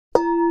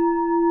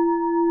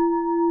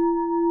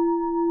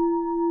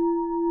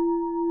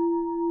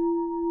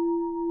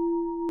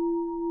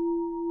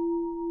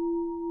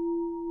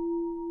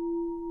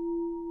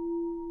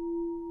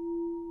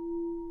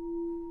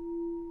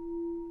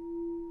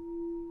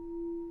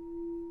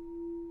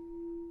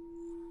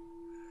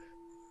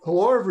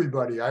Hello,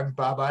 everybody. I'm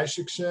Bob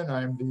Isaacson.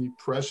 I'm the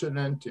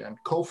president and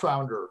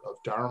co-founder of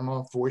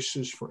Dharma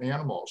Voices for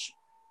Animals.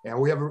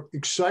 And we have an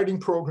exciting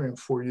program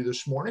for you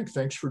this morning.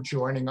 Thanks for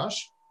joining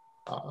us.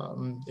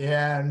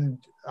 And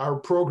our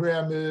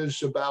program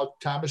is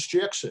about Thomas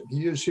Jackson.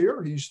 He is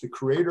here. He's the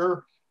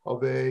creator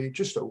of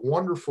just a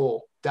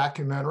wonderful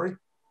documentary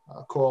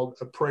called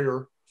A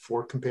Prayer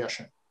for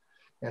Compassion.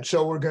 And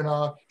so we're going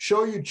to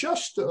show you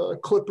just a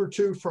clip or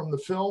two from the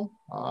film.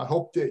 I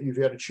hope that you've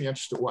had a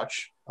chance to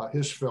watch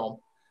his film.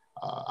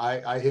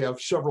 I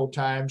have several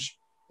times,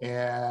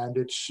 and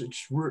it's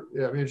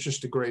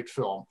just a great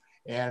film.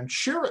 And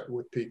share it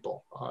with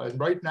people. And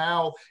right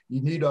now,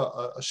 you need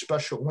a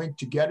special link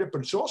to get it,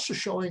 but it's also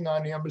showing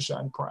on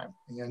Amazon Prime.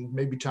 And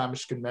maybe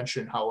Thomas can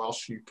mention how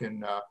else you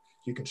can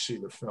see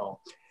the film.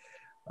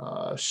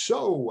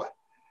 So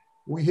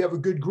we have a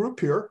good group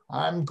here.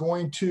 I'm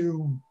going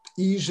to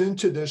ease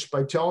into this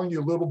by telling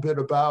you a little bit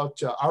about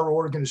our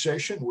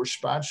organization. We're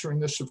sponsoring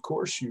this, of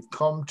course. You've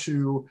come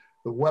to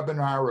the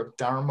webinar of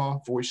Dharma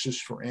Voices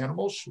for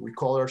Animals. We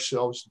call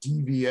ourselves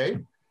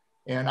DVA.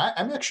 And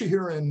I'm actually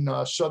here in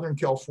Southern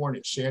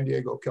California, San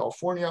Diego,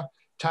 California.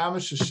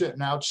 Thomas is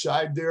sitting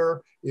outside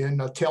there in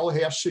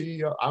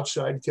Tallahassee,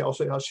 outside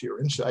Tallahassee or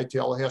inside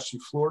Tallahassee,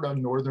 Florida,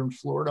 northern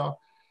Florida,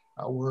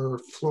 where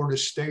Florida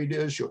State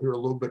is. You'll hear a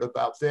little bit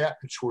about that.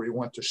 It's where he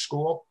went to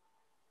school.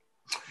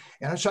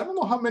 And so I don't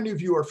know how many of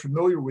you are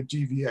familiar with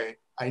DVA.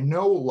 I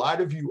know a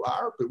lot of you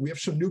are, but we have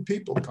some new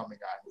people coming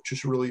on, which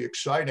is really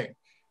exciting.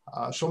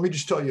 So let me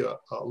just tell you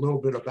a little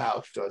bit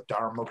about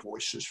Dharma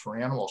Voices for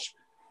Animals.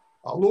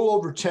 A little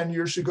over 10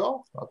 years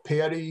ago,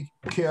 Patty,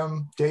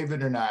 Kim,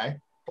 David, and I,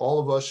 all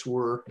of us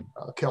were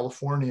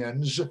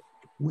Californians.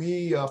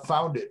 We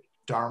founded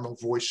Dharma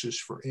Voices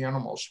for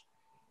Animals.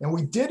 And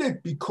we did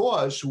it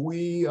because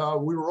we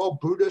were all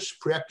Buddhists,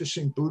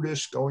 practicing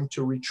Buddhists, going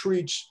to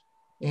retreats.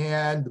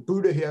 And the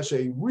Buddha has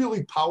a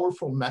really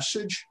powerful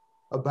message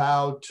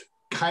about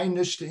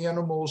kindness to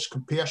animals,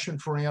 compassion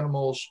for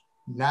animals,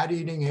 not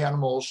eating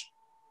animals.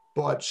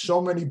 But so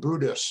many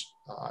Buddhists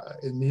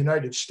in the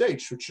United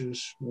States, which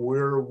is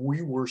where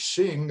we were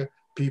seeing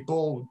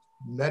people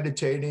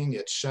meditating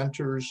at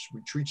centers,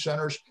 retreat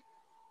centers,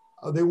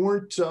 they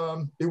weren't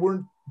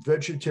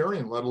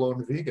vegetarian, let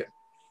alone vegan.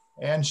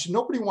 And so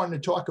nobody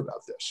wanted to talk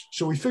about this.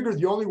 So we figured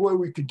the only way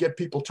we could get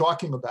people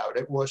talking about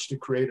it was to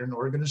create an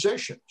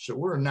organization. So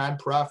we're a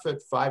nonprofit,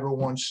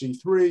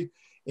 501c3,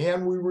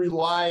 and we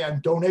rely on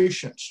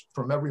donations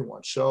from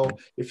everyone. So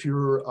if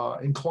you're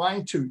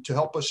inclined to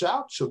help us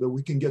out so that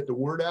we can get the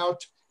word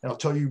out, and I'll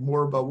tell you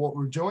more about what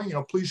we're doing,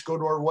 please go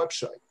to our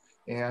website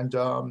and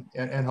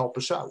help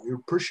us out. We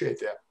appreciate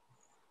that.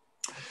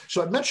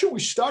 So I mentioned we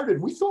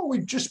thought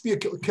we'd just be a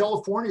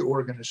California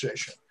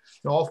organization.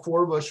 All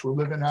four of us were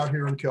living out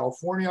here in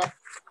California,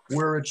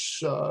 where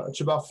it's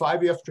about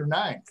 5 after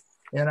 9.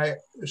 And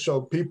so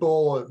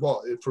people,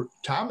 well, for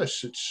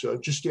Thomas, it's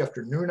just the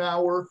afternoon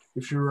hour.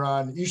 If you're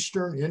on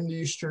Eastern, in the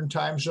Eastern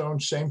time zone,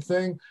 same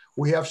thing.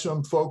 We have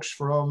some folks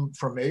from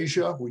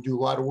Asia. We do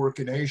a lot of work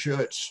in Asia.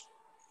 It's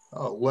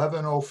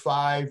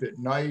 11:05 at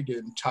night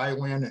in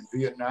Thailand and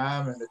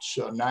Vietnam, and it's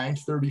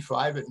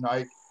 9:35 at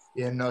night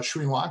in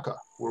Sri Lanka,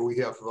 where we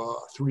have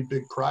 3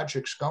 big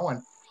projects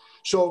going.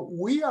 So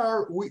we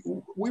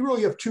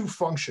really have 2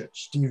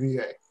 functions,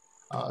 DVA.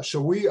 So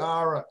we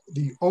are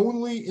the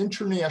only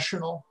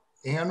international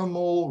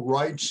animal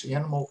rights,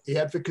 animal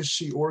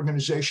advocacy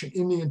organization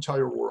in the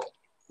entire world.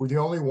 We're the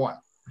only one.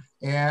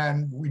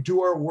 And we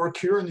do our work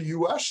here in the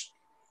US,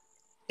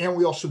 and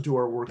we also do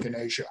our work in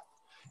Asia.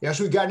 As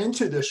we got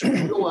into this, we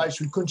realized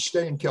we couldn't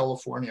stay in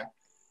California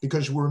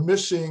because we're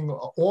missing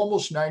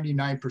almost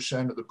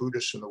 99% of the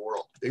Buddhists in the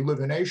world. They live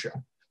in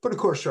Asia. But of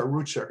course, our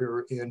roots are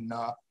here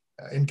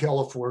in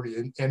California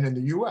and in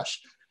the US.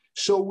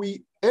 So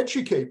we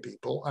educate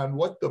people on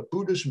what the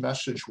Buddha's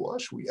message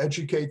was. We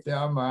educate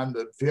them on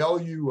the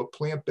value of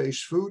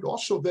plant-based food.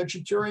 Also,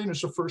 vegetarian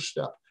is the first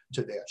step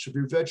to that. So if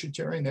you're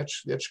vegetarian,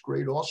 that's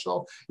great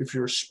also. If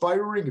you're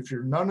aspiring, if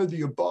you're none of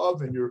the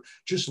above and you're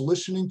just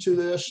listening to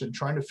this and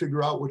trying to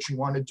figure out what you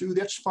want to do,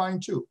 that's fine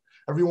too.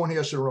 Everyone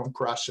has their own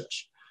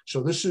process.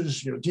 So this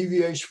is,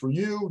 DVA's for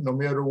you, no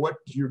matter what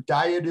your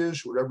diet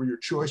is, whatever your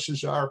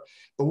choices are.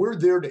 But we're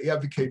there to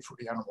advocate for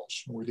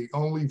animals. We're the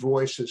only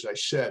voice, as I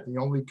said, the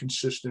only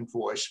consistent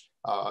voice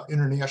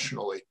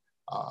internationally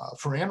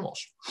for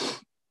animals.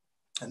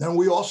 And then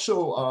we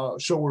also,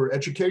 so we're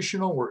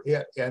educational,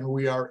 and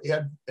we are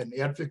an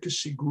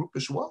advocacy group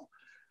as well.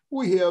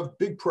 We have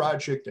big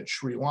project in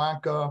Sri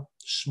Lanka,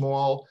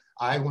 small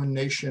island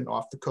nation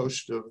off the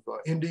coast of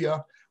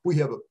India. We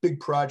have a big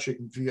project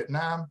in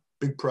Vietnam,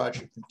 big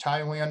project in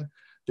Thailand.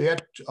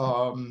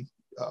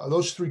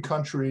 Those 3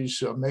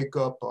 countries make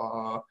up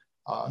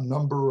a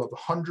number of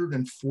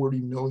 140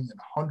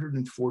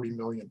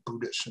 million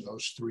Buddhists in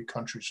those 3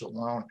 countries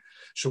alone.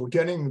 So we're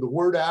getting the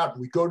word out.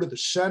 We go to the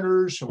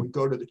centers, and we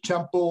go to the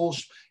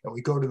temples, and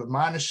we go to the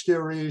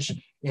monasteries,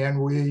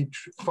 and we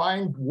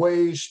find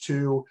ways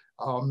to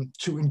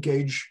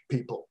engage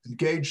people,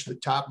 engage the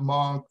top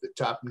monk, the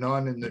top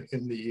nun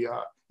in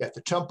at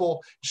the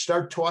temple.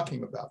 Start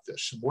talking about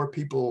this. The more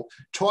people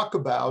talk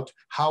about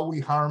how we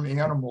harm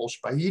animals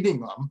by eating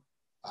them,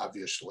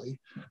 obviously,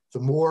 the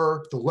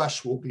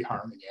less we'll be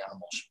harming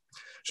animals.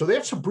 So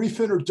that's a brief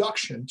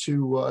introduction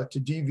to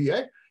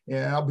DVA,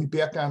 and I'll be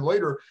back on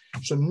later.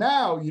 So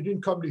now you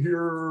didn't come to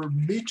hear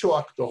me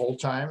talk the whole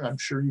time. I'm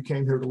sure you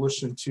came here to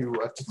listen to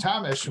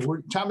Thomas.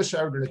 And Thomas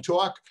and I are going to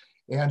talk,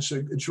 and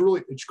so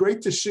it's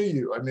great to see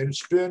you. I mean,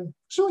 it's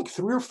like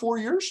 3 or 4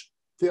 years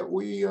that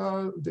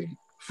they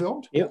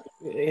filmed.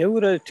 It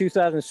was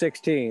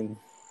 2016.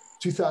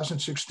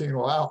 2016.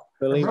 Wow.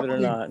 Believe it or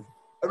not.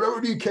 I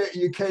remember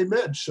you came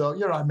in, so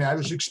I mean, I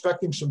was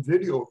expecting some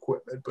video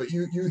equipment, but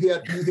you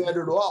had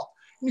it all.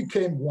 You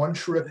came one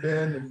trip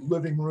in the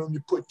living room,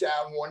 you put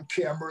down one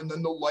camera, and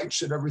then the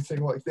lights and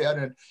everything like that,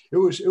 and it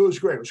was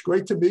great. It was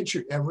great to meet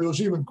you, and it was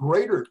even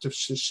greater to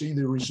see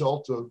the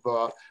result of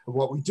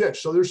what we did.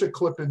 So there's a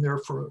clip in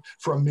there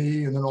from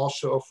me, and then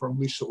also from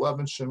Lisa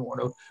Levinson,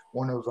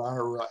 one of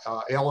our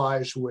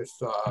allies with.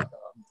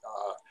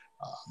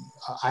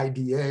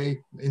 IDA,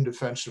 In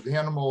Defense of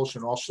Animals,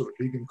 and also the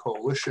Vegan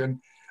Coalition,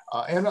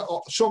 and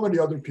so many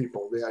other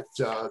people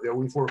that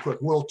we've worked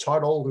with. Will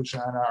Tuttle, who's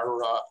on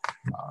our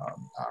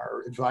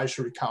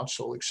advisory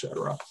council,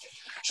 etc.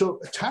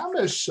 So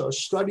Thomas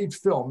studied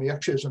film. He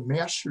actually has a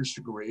master's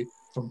degree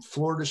from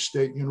Florida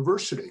State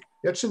University.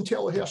 That's in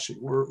Tallahassee,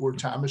 where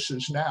Thomas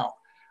is now.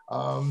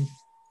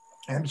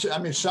 And I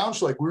mean, it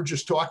sounds like we were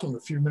just talking a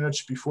few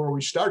minutes before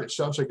we started. It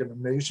sounds like an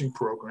amazing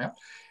program.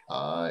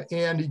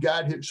 And he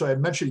got I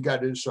mentioned he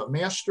got his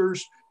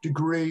master's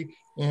degree,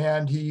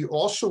 and he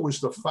also was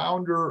the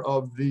founder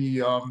of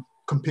the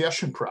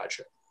Compassion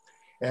Project.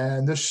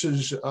 And this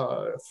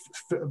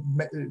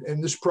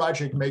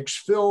project makes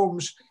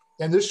films.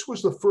 And this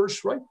was the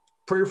first, right?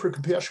 Prayer for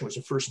Compassion was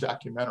the first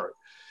documentary.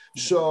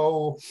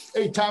 So,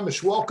 hey,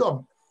 Thomas,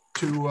 welcome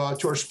to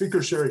our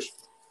speaker series.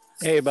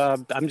 Hey,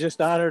 Bob, I'm just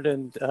honored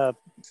and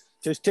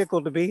just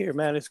tickled to be here,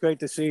 man. It's great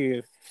to see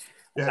you.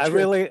 I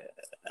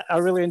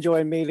really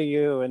enjoyed meeting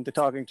you and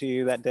talking to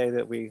you that day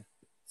that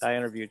I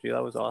interviewed you.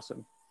 That was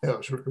awesome. Yeah,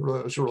 it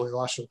was really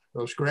awesome. It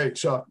was great.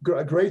 So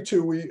great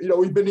too.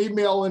 We've been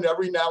emailing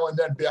every now and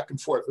then back and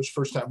forth. It was the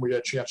first time we had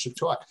a chance to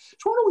talk.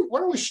 So why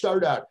don't we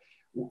start out?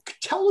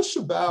 Tell us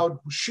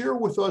share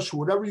with us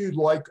whatever you'd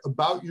like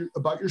about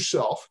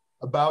yourself,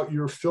 about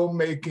your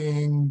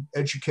filmmaking,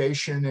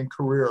 education, and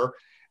career.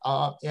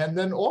 And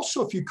then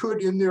also, if you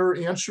could, in there,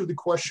 answer the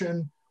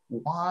question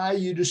why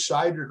you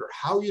decided or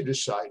how you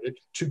decided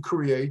to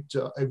create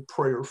a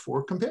prayer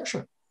for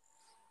compassion.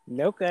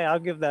 Okay, I'll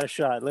give that a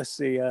shot. Let's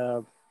see.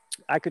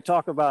 I could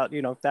talk about,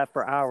 that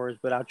for hours,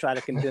 but I'll try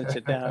to condense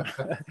it down.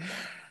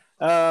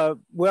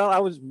 Well, I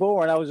was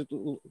born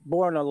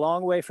a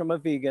long way from a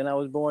vegan. I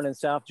was born in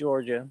South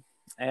Georgia,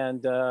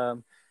 and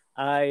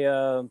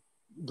I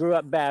grew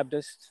up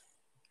Baptist.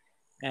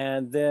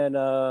 And then,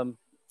 and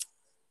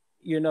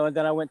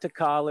then I went to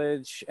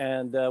college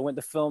and went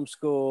to film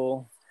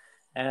school.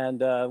 And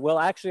well,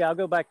 actually, I'll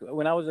go back.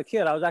 When I was a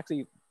kid, I was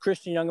actually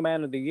Christian Young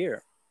Man of the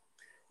Year,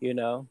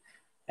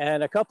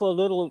 And a couple of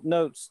little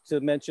notes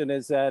to mention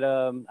is that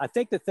I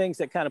think the things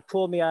that kind of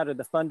pulled me out of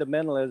the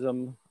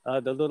fundamentalism,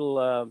 the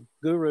little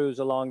gurus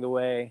along the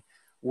way,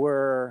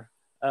 were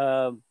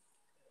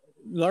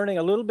learning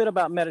a little bit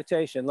about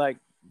meditation, like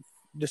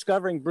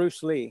discovering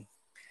Bruce Lee.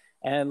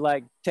 And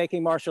like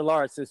taking martial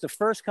arts is the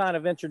first kind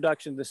of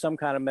introduction to some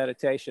kind of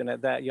meditation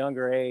at that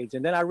younger age.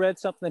 And then I read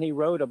something he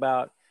wrote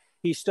about.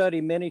 He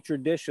studied many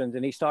traditions,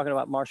 and he's talking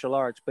about martial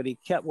arts, but he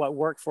kept what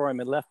worked for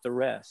him and left the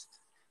rest.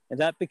 And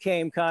that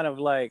became kind of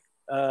like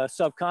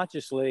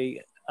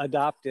subconsciously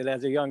adopted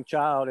as a young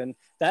child. And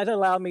that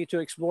allowed me to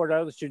explore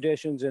other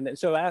traditions. And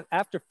so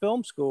after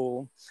film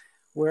school,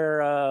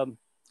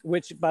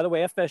 which by the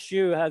way,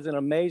 FSU has an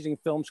amazing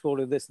film school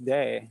to this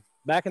day.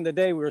 Back in the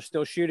day, we were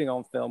still shooting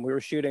on film. We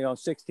were shooting on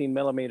 16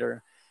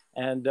 millimeter.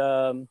 And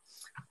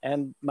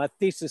my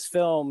thesis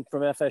film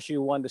from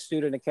FSU won the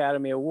Student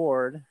Academy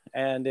Award.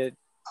 And it,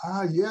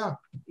 yeah.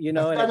 And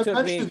it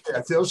took me,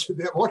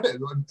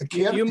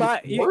 you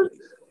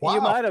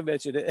might have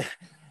mentioned it.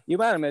 You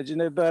might have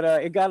mentioned it, but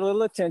it got a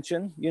little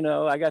attention.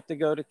 I got to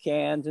go to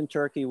Cannes and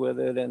Turkey with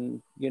it.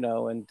 And,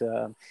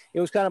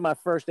 it was kind of my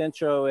first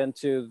intro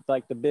into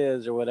like the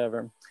biz or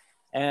whatever.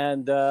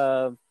 And,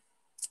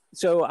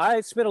 so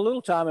I spent a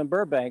little time in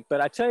Burbank, but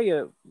I tell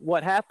you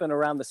what happened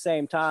around the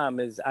same time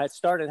is I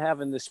started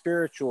having the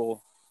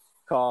spiritual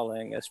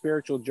calling, a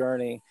spiritual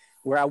journey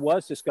where I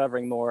was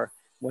discovering more.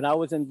 When I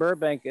was in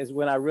Burbank is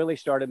when I really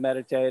started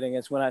meditating.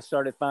 It's when I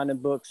started finding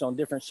books on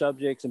different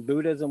subjects, and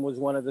Buddhism was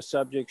one of the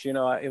subjects.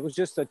 It was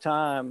just a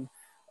time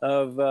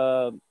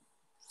of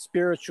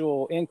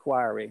spiritual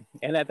inquiry.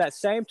 And at that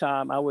same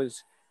time, I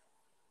was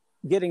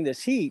getting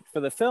this heat for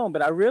the film,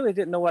 but I really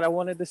didn't know what I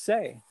wanted to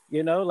say.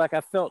 Like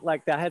I felt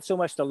like I had so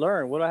much to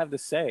learn. What do I have to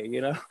say?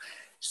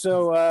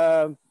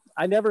 So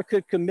I never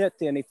could commit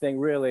to anything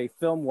really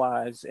film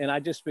wise. And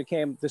I just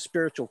became the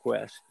spiritual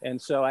quest.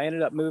 And so I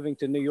ended up moving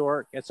to New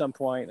York at some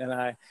point, and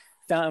I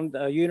found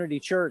a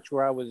Unity Church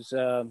where I was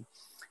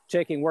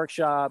taking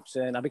workshops,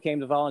 and I became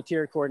the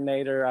volunteer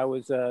coordinator. I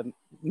was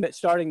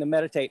starting to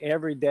meditate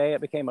every day.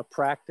 It became a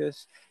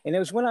practice. And it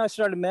was when I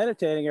started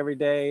meditating every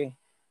day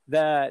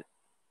that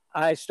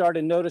I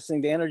started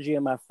noticing the energy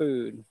in my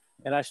food.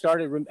 And I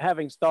started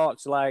having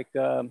thoughts like,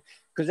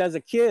 because as a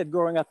kid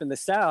growing up in the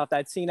South,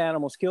 I'd seen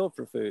animals killed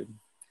for food.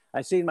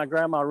 I'd seen my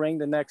grandma wring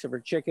the necks of her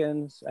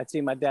chickens. I'd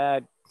seen my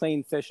dad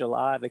clean fish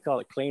alive. They call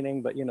it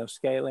cleaning, but, you know,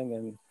 scaling.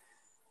 And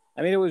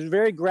I mean, it was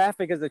very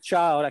graphic as a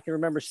child. I can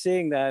remember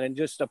seeing that and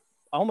just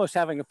almost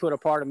having to put a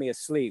part of me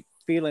asleep,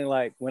 feeling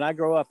like when I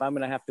grow up, I'm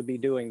going to have to be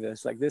doing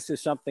this. Like, this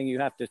is something you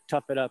have to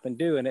tough it up and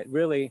do. And it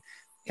really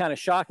kind of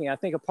shocking. I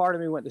think a part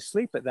of me went to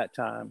sleep at that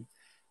time.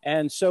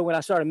 And so when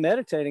I started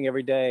meditating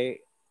every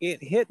day,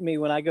 it hit me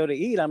when I go to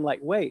eat. I'm like,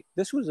 wait,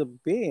 this was a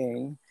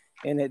being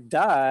and it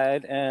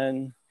died.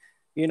 And,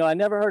 you know, I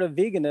never heard of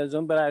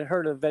veganism, but I'd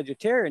heard of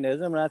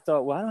vegetarianism. And I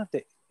thought, well, I don't have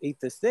to eat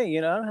this thing,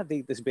 you know, I don't have to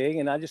eat this being.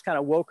 And I just kind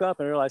of woke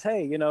up and realized,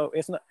 hey, you know,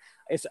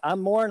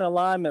 I'm more in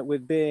alignment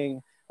with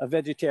being a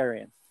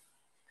vegetarian.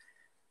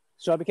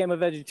 So I became a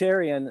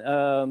vegetarian,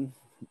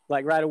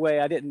 like right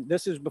away.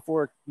 This is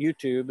before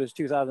YouTube, it was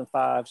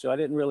 2005. So I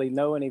didn't really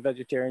know any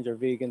vegetarians or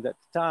vegans at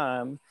the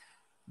time.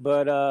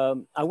 But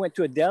I went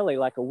to a deli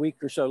like a week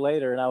or so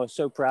later, and I was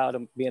so proud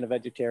of being a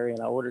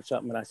vegetarian. I ordered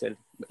something and I said,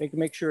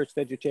 make sure it's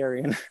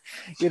vegetarian.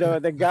 You know,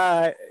 the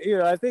guy, you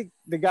know, I think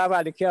the guy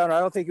behind the counter, I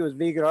don't think he was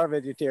vegan or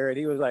vegetarian.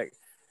 He was like,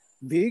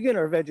 vegan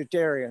or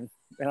vegetarian?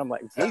 And I'm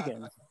like,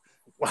 vegan?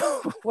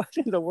 What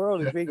in the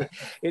world is vegan?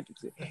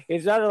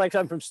 It sounded like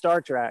something from Star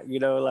Trek, you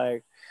know,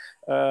 like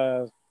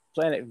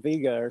Planet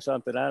Vega or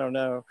something. I don't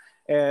know.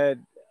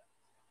 And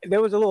there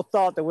was a little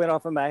thought that went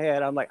off in my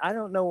head. I'm like, I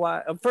don't know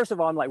why. First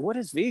of all, I'm like, what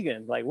is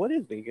vegan? Like, what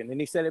is vegan? And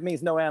he said, it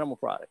means no animal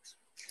products.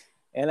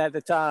 And at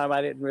the time,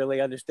 I didn't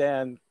really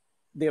understand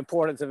the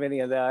importance of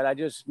any of that. I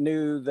just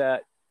knew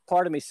that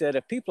part of me said,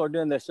 if people are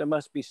doing this, there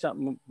must be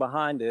something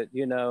behind it,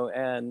 you know?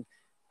 And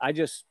I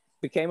just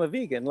became a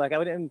vegan. Like,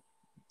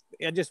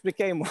 I just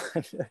became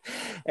one.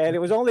 And it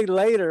was only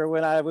later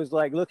when I was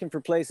like looking for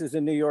places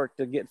in New York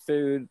to get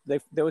food.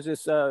 There was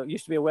this,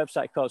 used to be a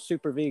website called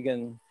Super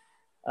Vegan.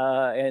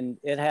 And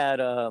it had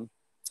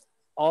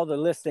all the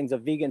listings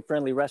of vegan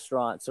friendly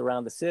restaurants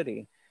around the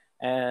city.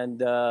 And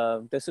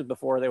this is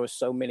before there was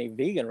so many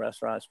vegan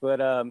restaurants. But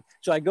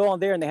so I go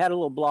on there and they had a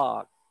little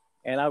blog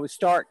and I would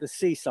start to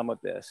see some of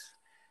this.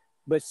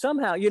 But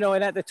somehow, you know,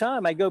 and at the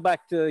time I go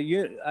back to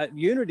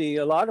Unity,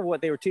 a lot of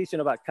what they were teaching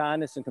about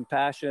kindness and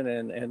compassion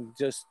and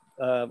just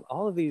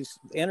all of these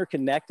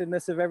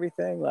interconnectedness of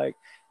everything, like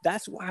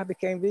that's why I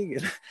became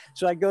vegan.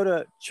 So I go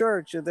to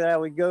church and then I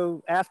would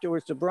go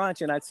afterwards to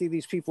brunch and I'd see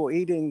these people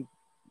eating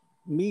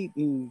meat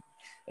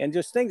and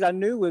just things I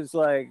knew was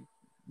like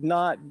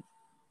not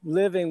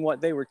living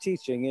what they were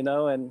teaching, you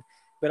know,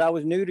 but I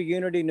was new to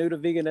Unity, new to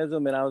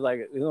veganism. And I was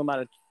like, who am I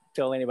to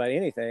tell anybody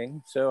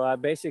anything? So I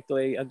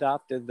basically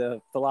adopted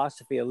the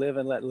philosophy of live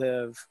and let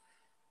live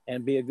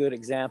and be a good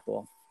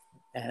example.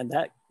 And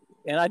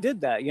I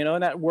did that, you know,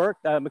 and that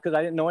worked because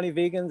I didn't know any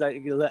vegans.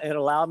 It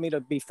allowed me to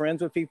be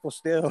friends with people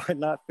still and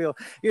not feel,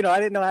 you know, I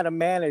didn't know how to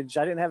manage.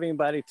 I didn't have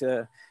anybody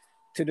to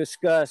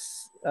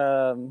discuss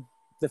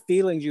the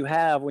feelings you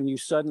have when you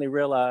suddenly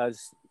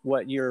realize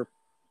what you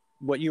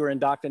were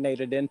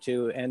indoctrinated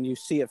into and you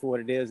see it for what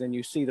it is and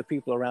you see the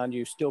people around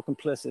you still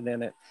complicit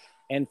in it.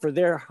 And for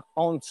their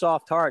own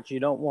soft hearts,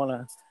 you don't want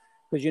to,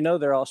 because you know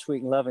they're all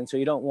sweet and loving, so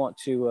you don't want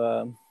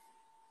to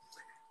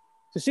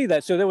see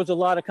that. So there was a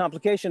lot of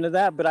complication to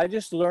that, but I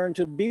just learned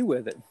to be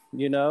with it,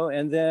 you know.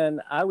 And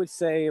then I would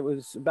say it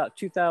was about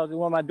 2000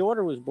 when my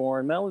daughter was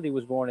born. Melody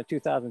was born in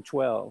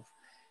 2012,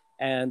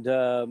 and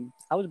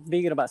I was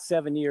vegan about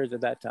 7 years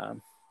at that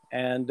time,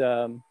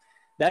 and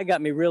that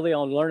got me really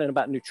on learning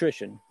about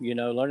nutrition, you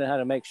know, learning how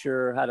to make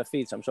sure how to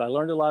feed some. So I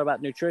learned a lot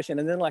about nutrition.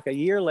 And then like a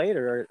year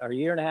later, or a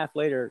year and a half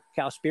later,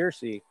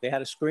 Cowspiracy, they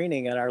had a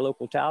screening at our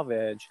local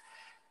Talveg.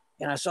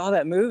 And I saw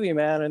that movie,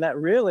 man. And that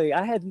really,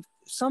 I had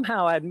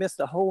missed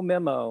a whole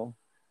memo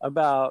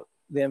about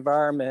the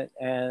environment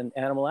and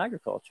animal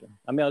agriculture.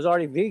 I mean, I was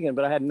already vegan,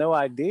 but I had no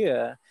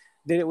idea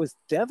that it was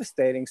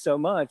devastating so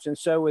much. And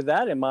so with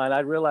that in mind, I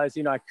realized,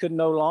 you know, I could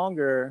no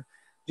longer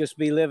just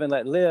be live and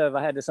let live.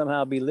 I had to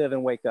somehow be live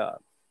and wake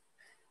up.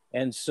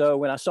 And so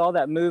when I saw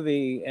that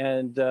movie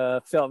and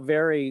felt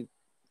very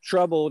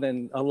troubled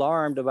and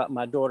alarmed about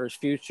my daughter's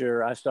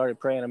future, I started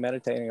praying and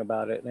meditating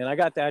about it. And I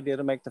got the idea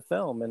to make the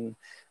film. And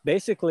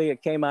basically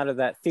it came out of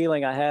that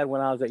feeling I had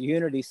when I was at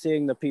Unity,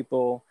 seeing the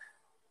people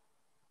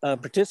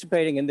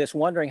participating in this,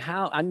 wondering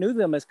how I knew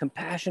them as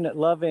compassionate,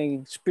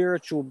 loving,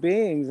 spiritual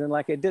beings. And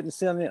like, it didn't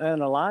seem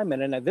in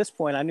alignment. And at this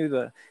point I knew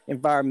the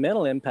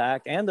environmental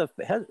impact and the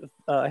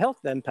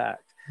health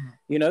impact,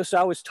 you know, so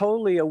I was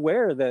totally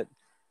aware that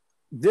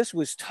this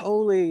was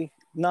totally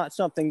not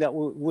something that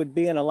would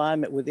be in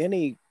alignment with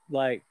any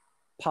like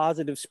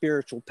positive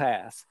spiritual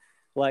path.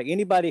 Like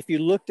anybody, if you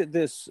looked at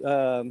this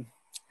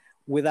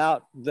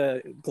without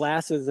the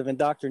glasses of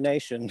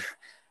indoctrination,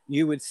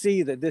 you would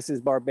see that this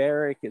is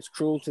barbaric, it's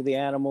cruel to the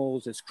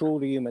animals, it's cruel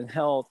to human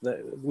health.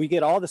 We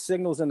get all the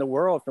signals in the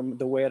world from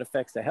the way it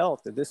affects the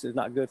health, that this is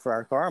not good for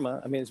our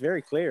karma. I mean, it's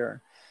very clear.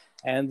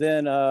 And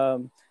then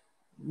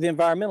the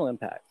environmental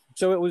impact.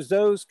 So it was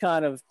those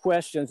kind of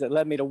questions that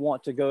led me to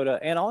want to go to,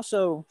 and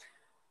also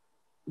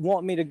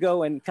want me to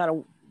go and kind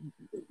of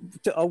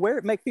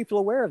make people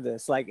aware of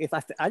this. Like, if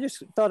I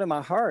just thought in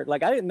my heart,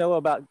 like, I didn't know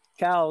about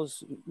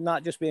cows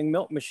not just being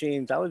milk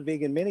machines. I was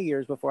vegan many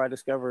years before I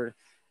discovered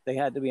they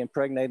had to be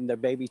impregnated and their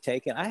baby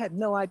taken. I had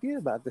no idea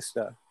about this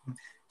stuff.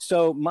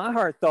 So my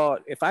heart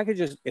thought, if I could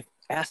just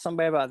ask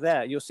somebody about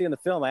that, you'll see in the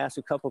film, I asked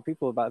a couple of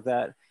people about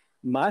that.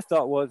 My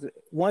thought was,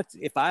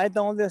 if I had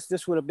known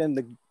this would have been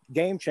the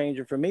game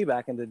changer for me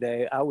back in the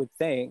day, I would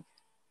think.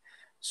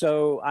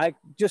 So I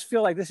just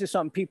feel like this is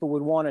something people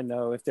would want to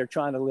know if they're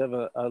trying to live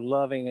a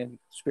loving and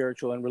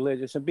spiritual and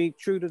religious and be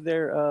true to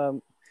their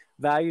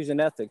values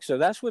and ethics. So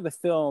that's where the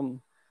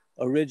film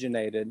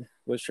originated,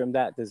 was from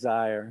that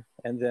desire.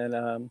 And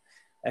then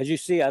as you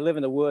see, I live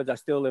in the woods. I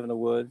still live in the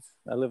woods.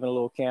 I live in a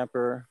little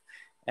camper,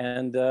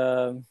 and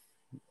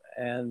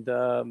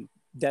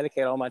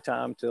dedicate all my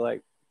time to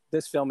like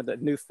this film and the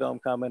new film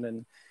coming,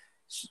 and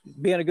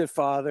being a good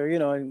father, you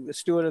know, and the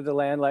steward of the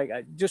land, like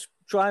just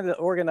trying to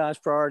organize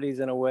priorities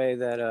in a way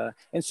that,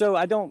 and so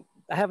I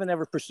haven't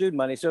ever pursued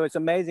money. So it's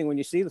amazing when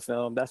you see the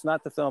film. That's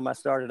not the film I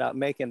started out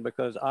making,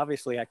 because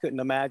obviously I couldn't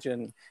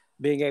imagine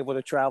being able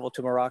to travel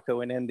to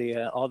Morocco and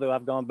India, although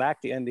I've gone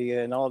back to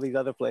India and all these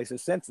other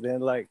places since then.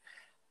 Like,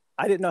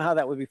 I didn't know how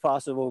that would be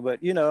possible,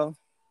 but you know,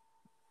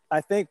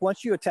 I think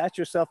once you attach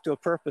yourself to a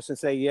purpose and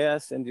say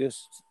yes, and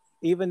just,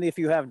 even if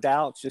you have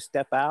doubts, just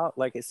step out.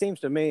 Like, it seems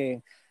to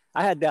me,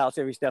 I had doubts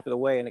every step of the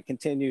way, and it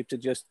continued to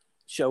just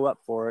show up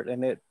for it.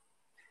 And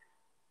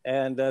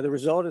the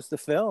result is the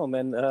film,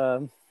 and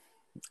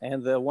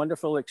the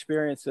wonderful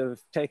experience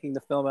of taking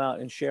the film out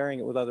and sharing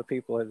it with other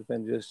people has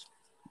been just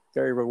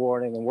very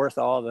rewarding and worth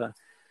all the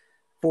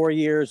 4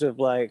 years of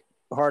like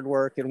hard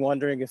work and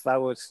wondering if I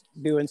was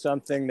doing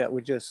something that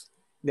would just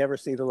never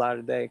see the light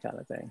of day, kind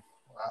of thing.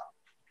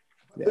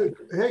 Yeah.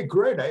 Hey,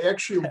 great. I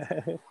actually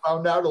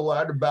found out a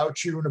lot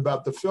about you and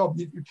about the film.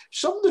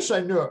 Some of this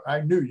I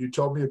knew. You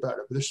told me about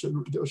it, but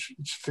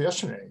it's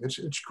fascinating.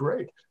 It's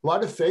great. A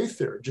lot of faith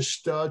there,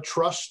 just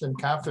trust and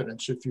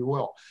confidence, if you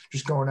will,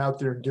 just going out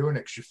there and doing it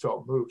because you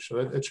felt moved.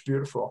 So that's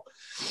beautiful.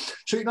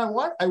 So, you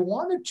know, I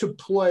wanted to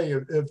play,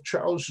 if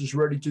Charles is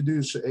ready to do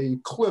this, a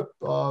clip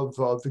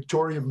of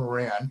Victoria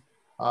Moran.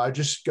 I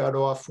just got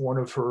off one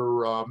of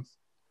her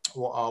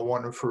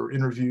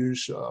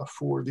interviews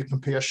for the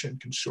Compassion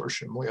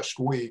Consortium last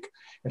week.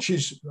 And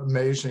she's an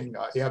amazing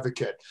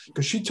advocate,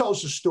 because she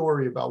tells a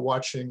story about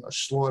watching a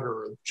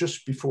slaughter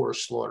just before a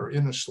slaughter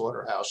in a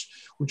slaughterhouse,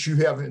 which you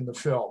have in the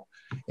film.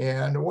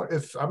 And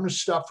if I'm going to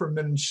stop for a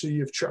minute and see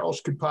if Charles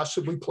could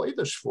possibly play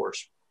this for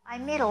us. I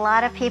meet a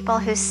lot of people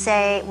who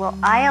say, well,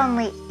 I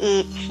only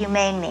eat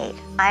humane meat.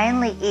 I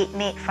only eat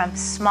meat from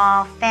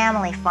small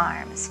family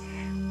farms.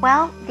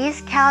 Well,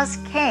 these cows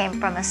came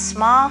from a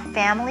small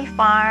family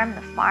farm.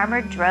 The farmer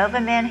drove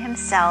them in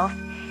himself.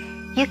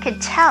 You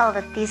could tell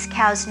that these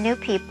cows knew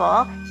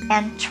people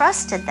and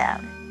trusted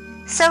them.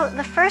 So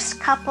the first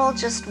couple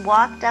just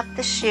walked up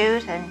the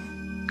chute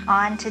and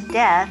on to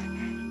death,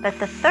 but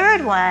the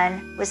third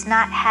one was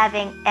not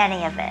having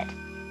any of it.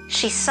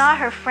 She saw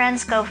her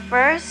friends go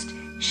first.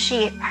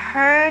 She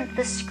heard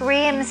the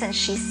screams and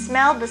she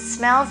smelled the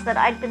smells that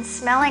I'd been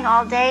smelling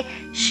all day.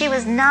 She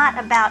was not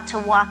about to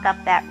walk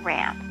up that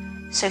ramp.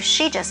 So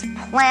she just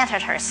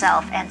planted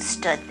herself and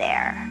stood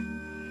there.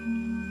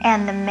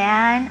 And the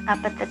man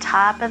up at the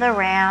top of the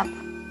ramp,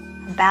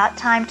 about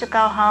time to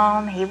go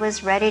home, he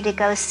was ready to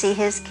go see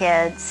his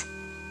kids.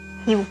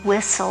 He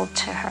whistled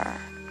to her.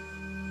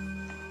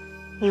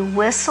 He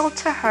whistled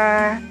to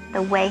her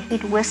the way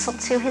he'd whistle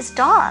to his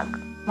dog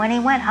when he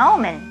went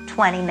home in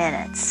 20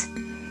 minutes.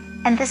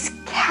 And this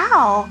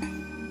cow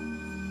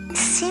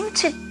seemed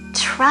to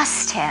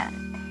trust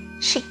him.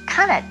 She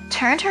kind of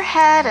turned her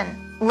head and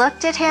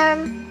looked at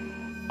him,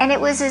 and it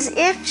was as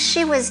if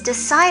she was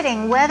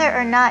deciding whether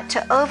or not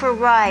to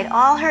override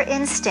all her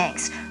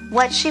instincts,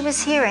 what she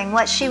was hearing,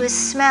 what she was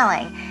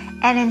smelling,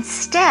 and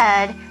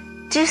instead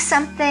do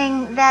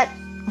something that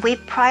we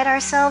pride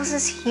ourselves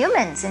as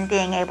humans in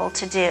being able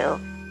to do: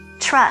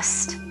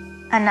 trust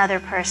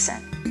another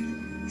person.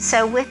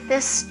 So with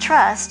this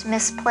trust,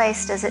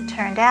 misplaced as it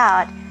turned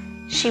out,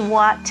 she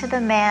walked to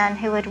the man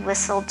who had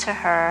whistled to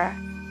her.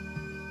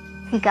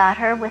 He got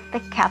her with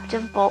the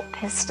captive bolt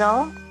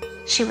pistol.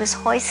 She was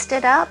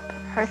hoisted up,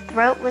 her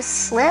throat was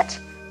slit,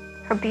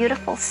 her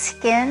beautiful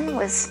skin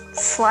was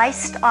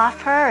sliced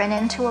off her and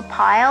into a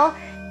pile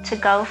to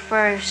go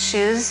for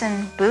shoes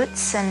and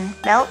boots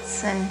and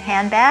belts and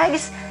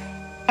handbags.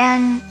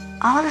 And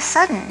all of a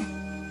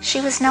sudden,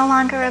 she was no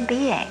longer a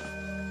being.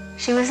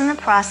 She was in the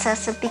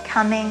process of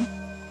becoming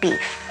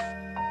beef.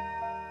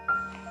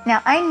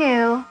 Now, I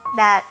knew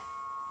that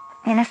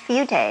in a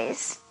few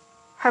days,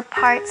 her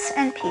parts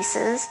and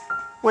pieces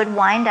would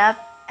wind up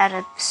at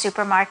a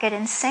supermarket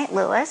in St.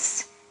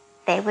 Louis.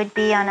 They would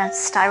be on a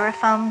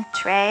styrofoam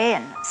tray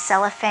and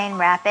cellophane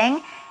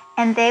wrapping,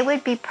 and they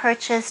would be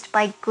purchased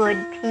by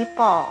good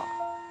people.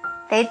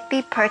 They'd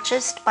be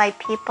purchased by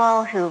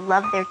people who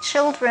love their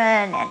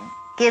children and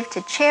give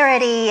to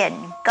charity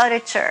and go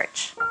to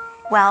church.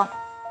 Well,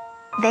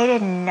 they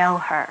didn't know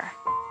her.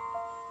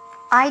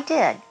 I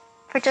did,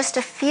 for just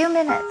a few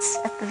minutes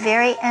at the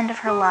very end of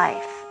her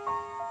life.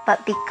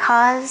 But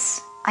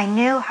because I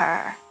knew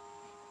her,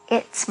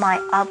 it's my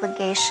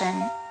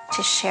obligation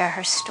to share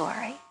her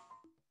story.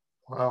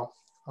 Wow.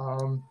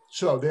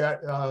 So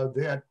that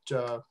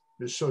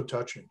is so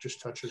touching,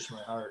 just touches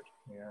my heart.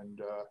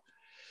 And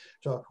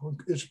so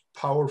it's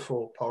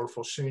powerful,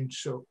 powerful scene.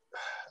 So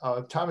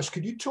Thomas,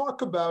 could you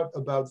talk about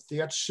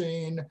that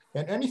scene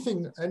and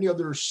any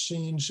other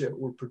scenes that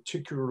were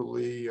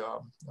particularly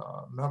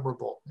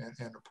memorable and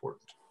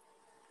important?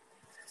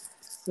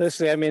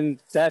 Listen, I mean,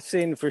 that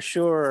scene for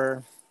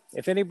sure,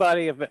 if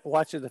anybody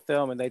watches the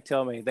film and they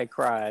tell me they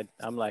cried,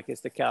 I'm like, it's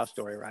the cow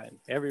story, right?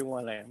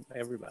 Everybody.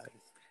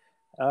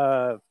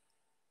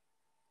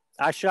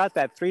 I shot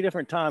that three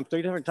different times.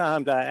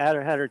 I had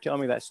her tell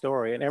me that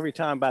story. And every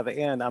time by the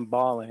end, I'm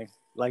bawling.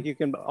 Like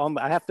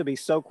I have to be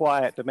so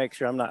quiet to make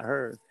sure I'm not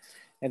heard.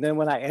 And then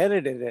when I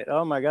edited it,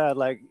 oh my God,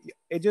 like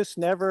it just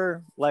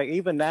never, like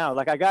even now,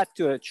 like I got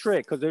to a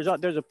trick because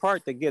there's a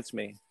part that gets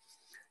me.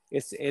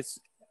 It's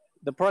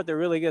the part that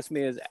really gets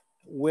me is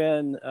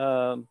when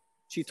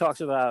she talks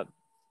about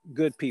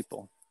good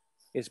people.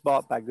 It's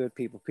bought by good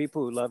people,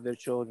 people who love their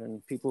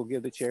children, people who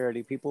give to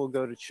charity, people who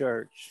go to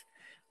church.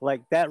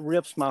 Like that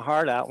rips my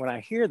heart out when I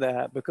hear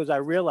that, because I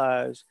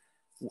realize,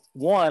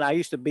 one, I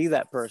used to be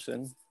that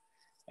person.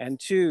 And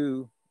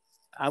two,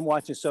 I'm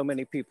watching so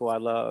many people I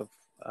love,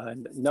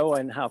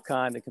 knowing how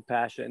kind and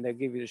compassionate, and they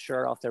give you the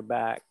shirt off their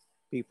back,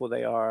 people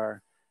they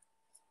are,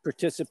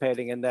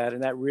 participating in that.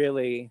 And that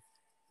really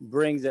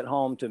brings it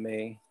home to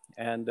me.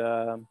 And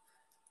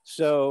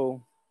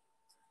so,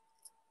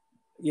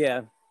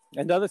 yeah.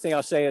 Another thing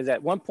I'll say is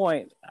at one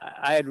point,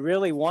 I had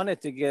really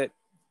wanted to get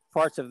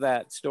parts of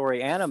that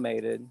story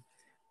animated.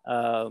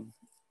 And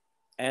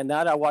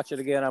now that I watch it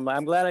again,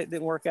 I'm glad it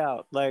didn't work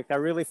out. Like, I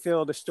really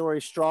feel the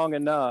story's strong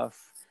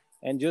enough,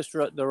 and just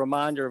the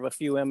reminder of a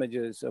few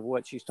images of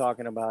what she's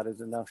talking about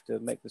is enough to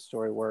make the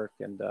story work.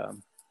 And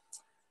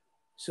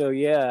so,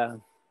 yeah.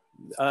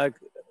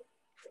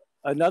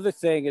 Another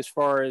thing, as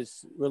far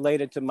as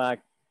related to my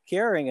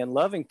caring and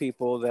loving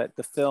people, that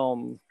the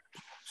film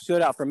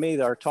stood out for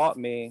me or taught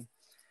me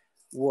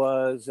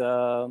was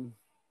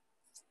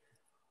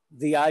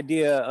the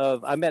idea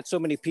of, I met so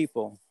many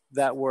people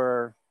that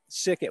were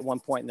sick at one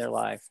point in their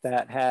life,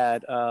 that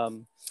had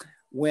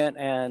went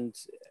and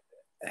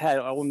had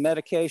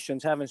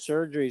medications, having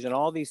surgeries and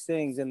all these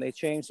things, and they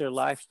changed their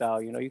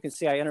lifestyle. You know, you can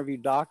see I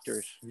interviewed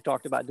doctors who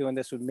talked about doing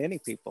this with many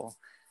people,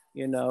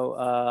 you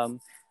know,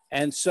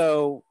 and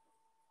so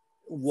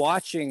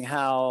watching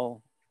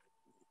how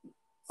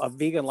a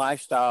vegan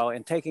lifestyle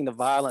and taking the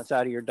violence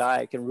out of your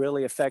diet can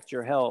really affect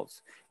your health,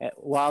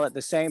 while at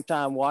the same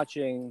time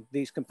watching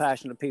these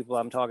compassionate people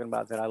I'm talking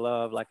about that I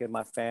love, like in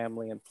my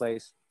family, and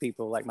place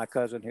people like my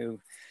cousin who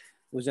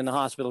was in the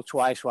hospital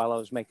twice while I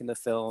was making the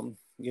film,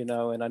 you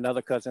know, and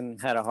another cousin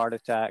had a heart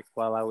attack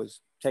while I was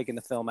taking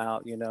the film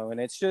out, you know.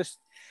 And it's just,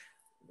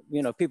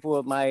 you know, people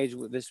at my age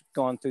with this,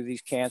 going through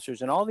these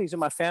cancers, and all these in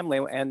my family.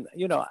 And,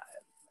 you know,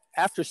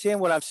 after seeing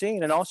what I've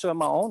seen, and also in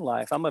my own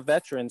life, I'm a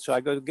veteran, so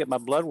I go to get my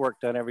blood work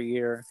done every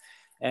year,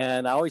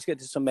 and I always get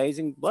this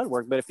amazing blood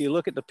work. But if you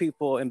look at the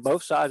people in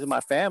both sides of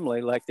my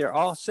family, like, they're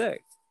all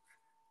sick.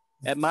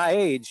 At my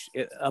age,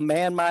 a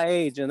man my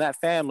age in that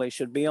family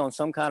should be on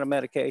some kind of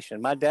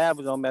medication. My dad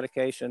was on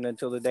medication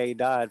until the day he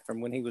died, from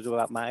when he was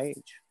about my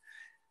age,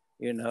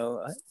 you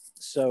know.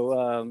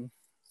 So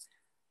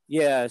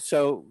yeah,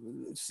 so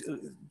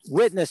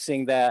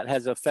witnessing that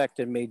has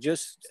affected me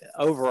just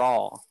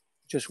overall.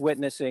 Just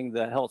witnessing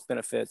the health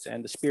benefits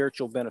and the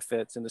spiritual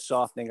benefits and the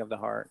softening of the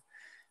heart.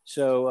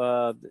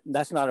 So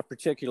that's not a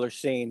particular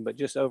scene, but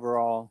just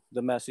overall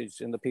the message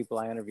and the people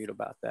I interviewed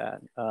about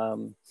that.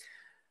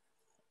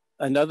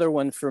 Another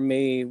one for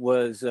me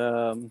was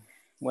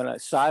when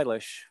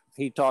Silas,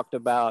 he talked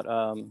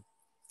about,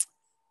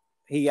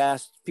 he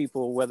asked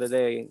people whether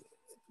they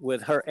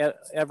would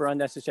ever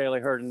unnecessarily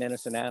hurt an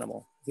innocent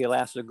animal. He'll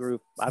ask the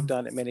group, I've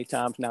done it many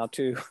times now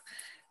too.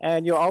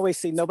 And you'll always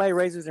see nobody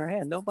raises their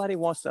hand. Nobody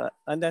wants to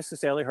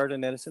unnecessarily hurt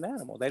an innocent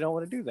animal. They don't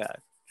want to do that.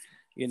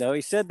 You know,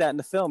 he said that in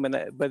the film.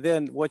 But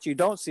then what you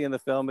don't see in the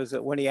film is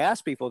that when he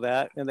asks people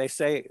that and they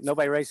say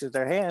nobody raises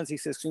their hands, he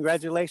says,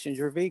 congratulations,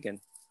 you're vegan.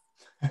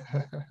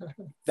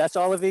 That's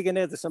all a vegan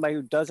is somebody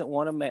who doesn't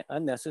want to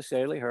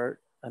unnecessarily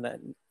hurt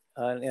an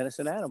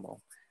innocent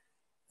animal.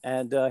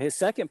 And his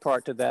second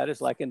part to that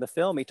is, like in the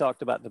film, he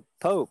talked about the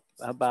Pope,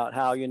 about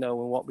how, you know,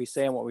 when what we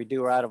say and what we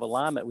do are out of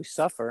alignment, we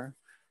suffer.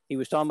 He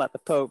was talking about the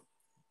Pope,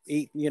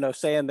 you know,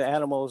 saying the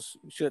animals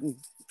shouldn't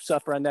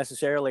suffer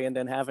unnecessarily, and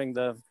then having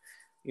the,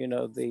 you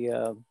know,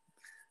 the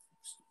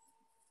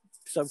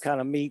some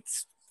kind of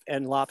meats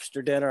and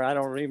lobster dinner. I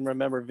don't even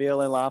remember,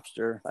 veal and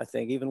lobster, I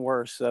think, even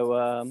worse.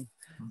 So,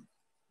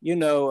 you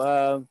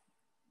know,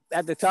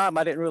 at the time,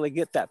 I didn't really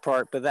get that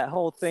part, but that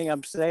whole thing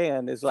I'm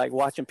saying is like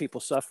watching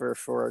people suffer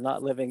for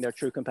not living their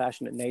true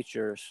compassionate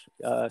natures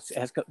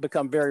has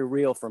become very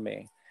real for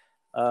me.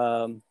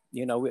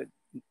 You know,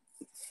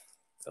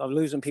 I'm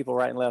losing people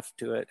right and left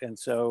to it. And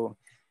so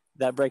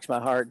that breaks my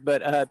heart.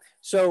 But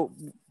so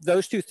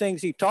those two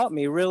things he taught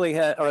me really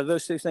or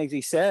those two things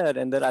he said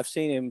and that I've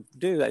seen him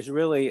do has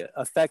really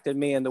affected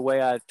me in the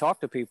way I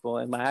talk to people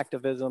in my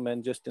activism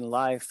and just in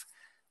life,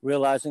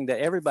 realizing that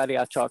everybody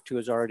I talk to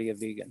is already a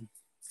vegan.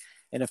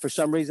 And if for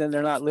some reason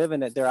they're not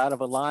living it, they're out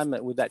of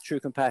alignment with that true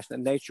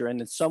compassionate nature. And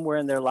then somewhere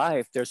in their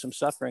life, there's some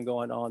suffering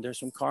going on. There's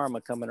some karma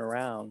coming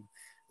around.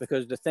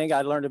 Because the thing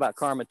I learned about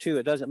karma too,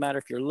 it doesn't matter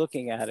if you're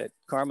looking at it,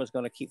 karma's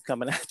going to keep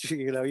coming at you.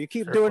 You know, you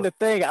keep doing the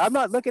thing. I'm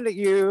not looking at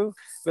you,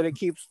 but it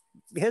keeps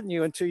hitting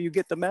you until you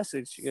get the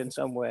message in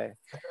some way.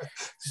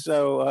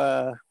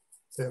 So,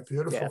 yeah,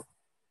 beautiful. Yeah.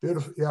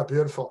 Beautiful. Yeah,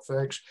 beautiful.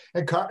 Thanks.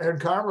 And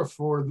karma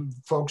for the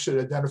folks that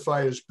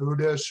identify as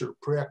Buddhists or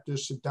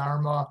practice the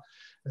Dharma.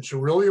 It's a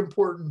really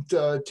important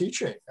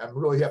teaching. I'm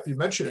really happy you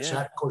mentioned it. It's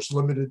not, of course,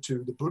 limited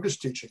to the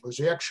Buddhist teaching. It was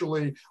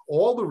actually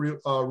all the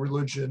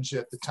religions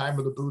at the time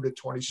of the Buddha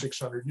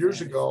 2,600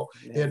 years ago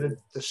had at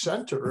the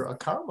center a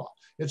karma.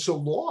 It's a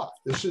law.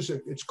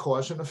 It's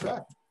cause and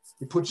effect.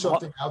 You put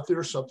something out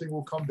there, something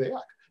will come back.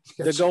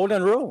 The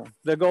golden rule.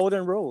 The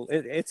golden rule.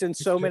 It's in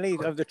so many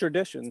of the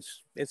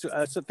traditions. It's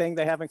a thing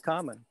they have in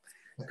common.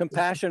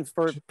 Compassion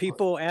for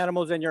people,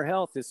 animals, and your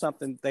health is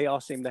something they all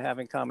seem to have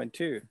in common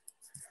too.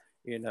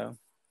 You know.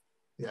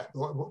 Yeah,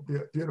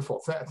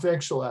 beautiful.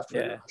 Thanks a lot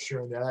for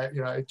sharing that.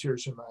 I had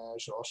tears in my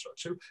eyes also.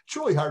 So it's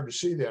really hard to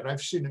see that.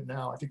 I've seen it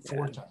now, I think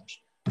 4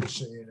 times.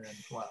 Scene, and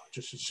wow,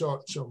 just so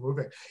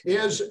moving,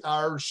 as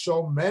are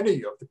so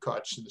many of the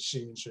cuts and the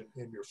scenes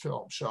in your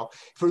film. So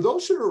for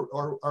those that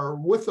are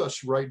with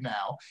us right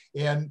now,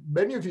 and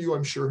many of you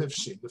I'm sure have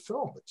seen the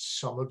film, but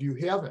some of you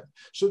haven't.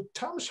 So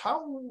Thomas,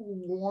 how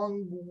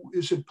long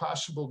is it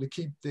possible to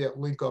keep that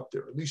link up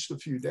there? At least a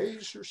few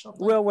days or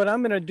something? Well, what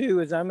I'm going to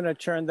do is I'm going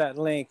to turn that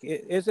link.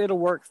 It'll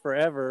work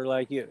forever.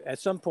 Like at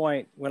some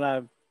point when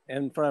I'm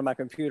in front of my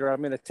computer,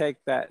 I'm going to take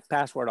that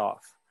password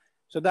off.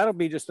 So that'll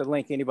be just a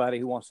link. Anybody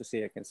who wants to see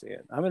it can see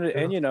it.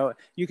 And you know,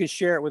 you can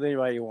share it with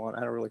anybody you want. I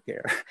don't really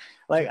care.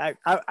 Like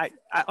I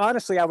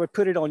honestly, I would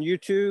put it on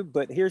YouTube,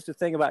 but here's the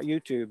thing about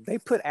YouTube. They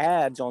put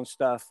ads on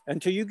stuff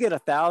until you get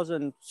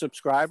 1,000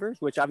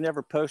 subscribers, which I've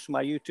never posted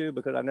my YouTube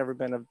because I've never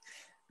been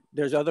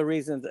there's other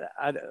reasons,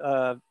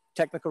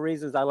 technical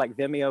reasons. I like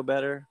Vimeo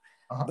better,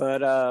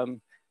 but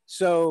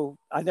so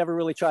I never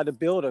really tried to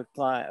build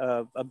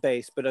a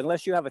base, but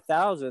unless you have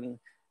 1,000,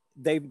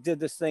 they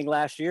did this thing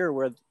last year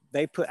where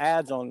they put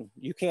ads on.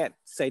 You can't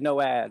say no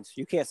ads.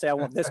 You can't say I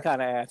want this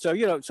kind of ad. So,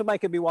 you know, somebody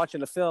could be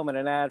watching a film and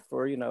an ad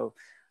for, you know,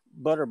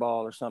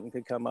 Butterball or something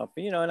could come up,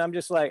 you know, and I'm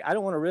just like, I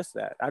don't want to risk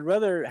that. I'd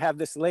rather have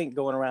this link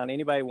going around.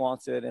 Anybody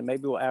wants it and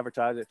maybe we'll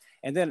advertise it.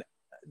 And then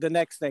the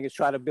next thing is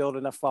try to build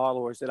enough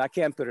followers that I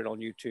can put it on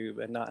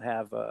YouTube and not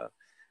have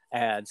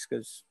ads.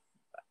 Because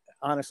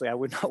honestly, I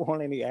would not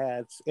want any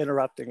ads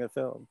interrupting a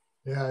film.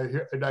 Yeah,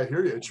 I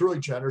hear you. It's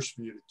really generous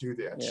for you to do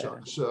that.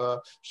 Yeah.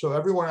 So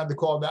everyone on the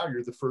call now,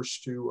 you're the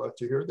first to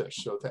hear this.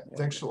 So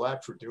thanks a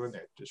lot for doing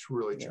that. It's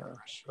really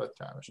generous,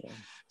 Thomas.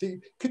 Yeah.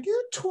 Could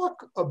you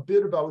talk a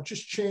bit about,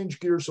 just change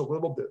gears a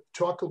little bit,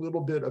 talk a little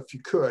bit, if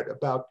you could,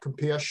 about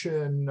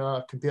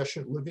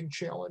compassionate living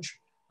challenge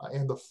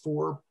and the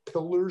 4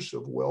 pillars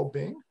of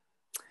well-being?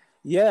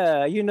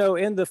 Yeah, you know,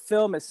 in the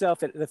film itself,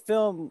 the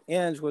film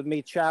ends with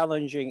me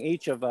challenging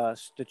each of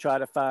us to try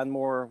to find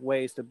more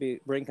ways to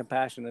bring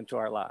compassion into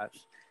our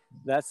lives.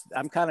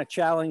 I'm kind of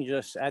challenging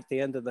us at the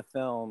end of the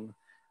film.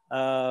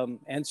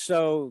 And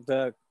so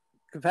the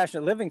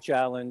Compassionate Living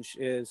Challenge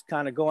is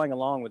kind of going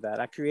along with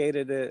that. I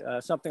created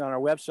something on our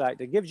website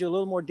that gives you a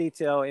little more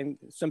detail and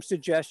some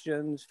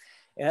suggestions.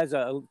 It has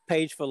a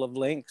page full of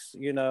links,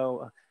 you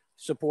know,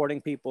 supporting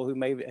people who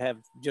may have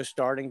just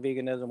starting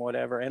veganism,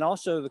 whatever. And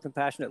also the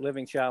Compassionate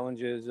Living Challenge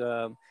is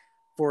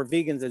for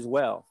vegans as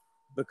well,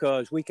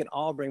 because we can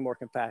all bring more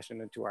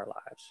compassion into our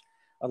lives.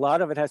 A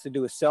lot of it has to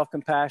do with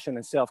self-compassion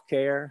and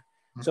self-care.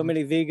 Mm-hmm. So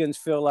many vegans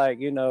feel like,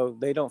 you know,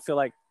 they don't feel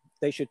like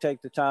they should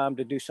take the time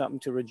to do something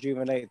to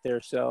rejuvenate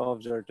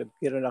themselves or to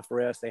get enough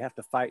rest. They have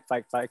to fight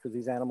because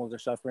these animals are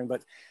suffering.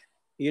 But,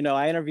 you know,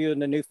 I interviewed in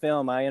the new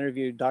film, I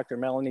interviewed Dr.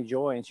 Melanie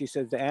Joy, and she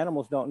says the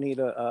animals don't need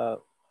a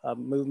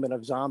movement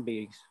of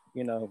zombies,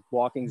 you know,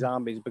 walking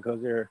zombies,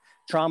 because they're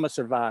trauma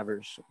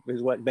survivors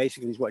is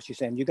what she's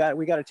saying. We got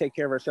to take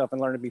care of ourselves and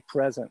learn to be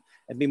present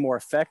and be more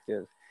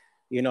effective.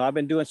 You know, I've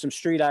been doing some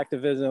street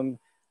activism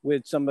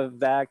with some of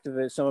my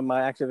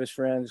activist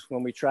friends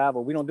when we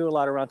travel. We don't do a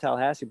lot around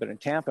Tallahassee, but in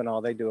Tampa and all,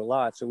 they do a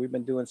lot. So we've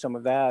been doing some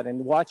of that and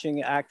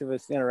watching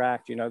activists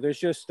interact. You know, there's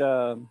just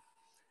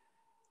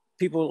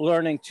people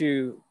learning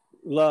to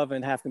love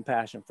and have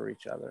compassion for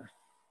each other.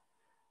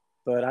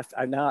 But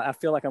I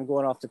feel like I'm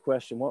going off the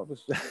question. What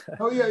was that?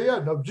 Oh, yeah.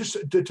 No, just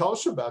to tell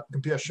us about the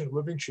Compassionate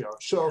Living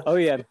Challenge. So, oh,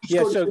 yeah.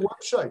 Go to the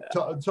website.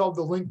 Tell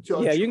the link.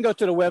 Yeah, you can go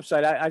to the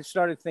website. I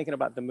started thinking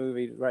about the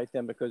movie right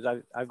then because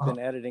I've been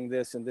editing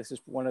this, and this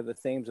is one of the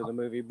themes of the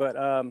movie. But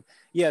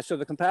yeah, so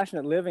the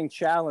Compassionate Living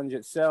Challenge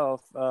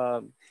itself,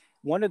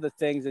 one of the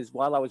things is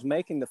while I was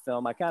making the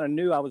film, I kind of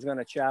knew I was going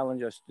to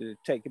challenge us to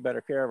take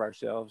better care of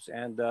ourselves.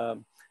 And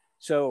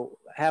so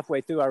halfway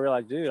through, I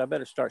realized, dude, I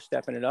better start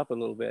stepping it up a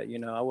little bit. You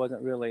know, I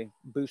wasn't really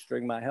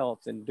boosting my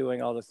health and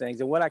doing all the things.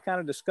 And what I kind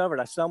of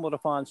discovered, I stumbled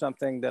upon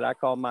something that I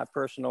call my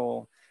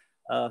personal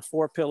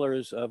 4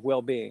 pillars of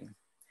well-being.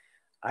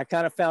 I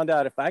kind of found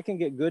out if I can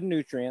get good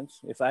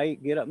nutrients, if I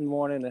get up in the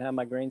morning and have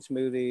my green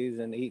smoothies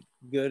and eat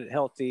good,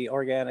 healthy,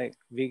 organic,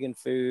 vegan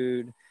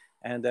food,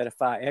 and that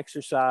if I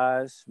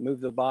exercise,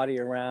 move the body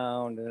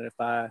around, and if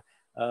I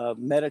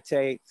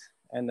meditate,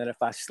 and then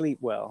if I sleep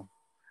well.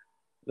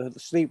 The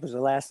sleep was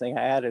the last thing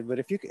I added, but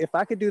if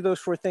I could do those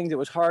 4 things, it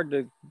was hard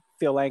to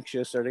feel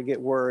anxious or to get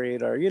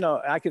worried, or, you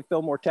know, I could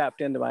feel more tapped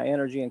into my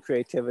energy and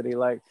creativity.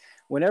 Like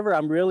whenever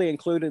I'm really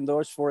including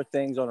those 4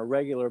 things on a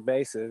regular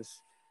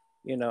basis,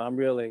 you know, I'm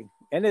really,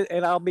 and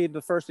I'll be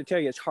the first to tell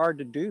you, it's hard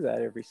to do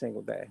that every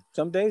single day.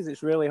 Some days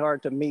it's really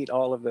hard to meet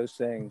all of those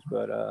things,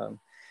 but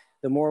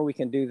the more we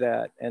can do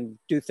that and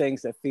do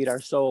things that feed our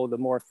soul, the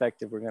more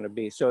effective we're going to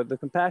be. So the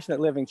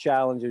Compassionate Living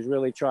Challenge is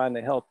really trying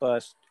to help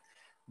us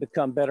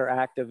become better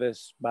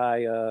activists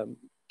by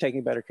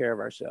taking better care of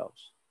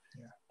ourselves.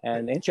 Yeah.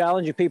 And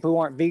challenging people who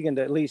aren't vegan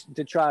to at least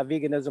to try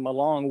veganism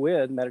along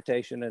with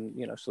meditation and,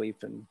 you know, sleep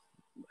and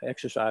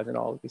exercise and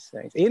all of these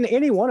things.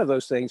 Any one of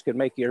those things could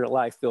make your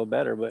life feel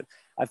better. But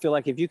I feel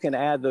like if you can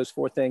add those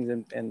 4 things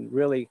and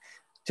really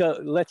to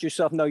let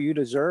yourself know you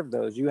deserve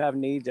those, you have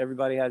needs,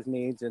 everybody has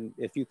needs. And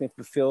if you can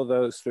fulfill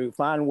those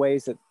find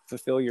ways that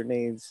fulfill your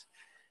needs,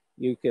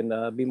 you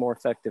can be more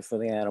effective for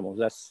the animals.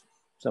 That's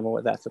some of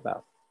what that's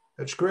about.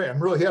 That's great.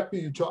 I'm really happy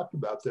you talked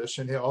about this,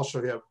 and you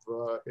also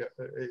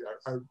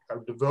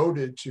are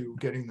devoted to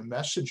getting the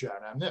message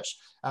out on this.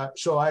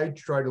 So I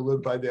try to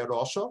live by that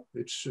also.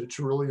 It's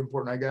really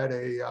important. I got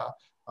a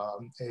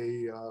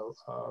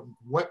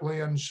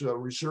wetlands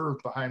reserve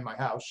behind my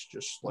house,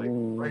 just like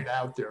right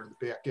out there in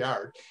the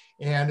backyard.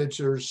 And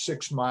there's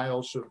 6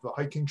 miles of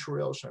hiking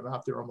trails. I'm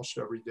out there almost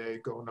every day,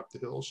 going up the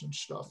hills and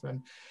stuff,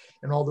 and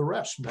all the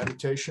rest,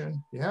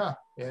 meditation. Yeah.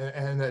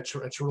 And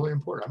that's really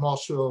important. I'm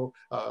also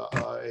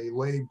a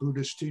lay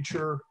Buddhist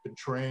teacher, been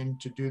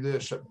trained to do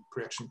this. I've been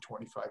practicing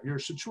 25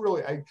 years. It's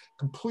really, I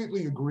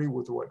completely agree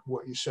with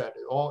what you said.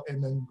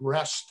 And then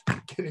rest,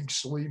 getting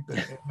sleep,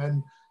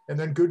 and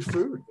then good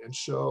food. And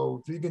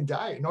so vegan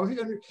diet,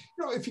 you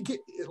know, if you get,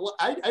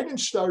 I didn't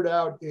start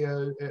out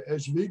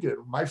as vegan.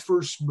 My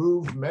first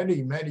move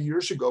many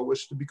years ago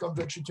was to become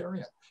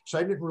vegetarian. So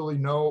I didn't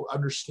really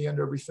understand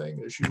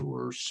everything, as you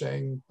were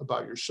saying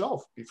about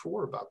yourself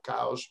before, about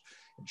cows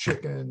and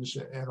chickens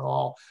and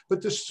all.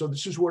 But this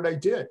is what I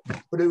did.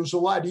 But it was a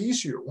lot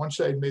easier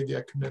once I had made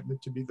that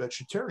commitment to be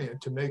vegetarian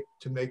to make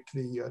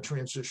the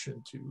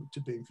transition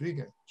to being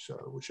vegan. So,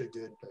 which I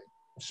did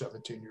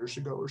 17 years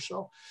ago or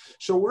so.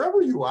 So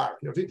wherever you are,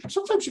 you know,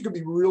 sometimes it can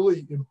be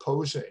really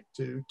imposing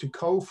to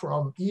go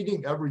from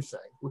eating everything,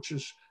 which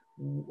is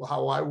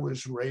how I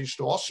was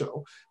raised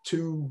also,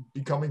 to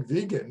becoming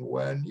vegan,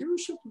 when you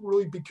just have to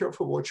really be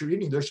careful what you're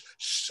eating. There's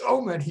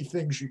so many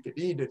things you can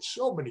eat, it's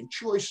so many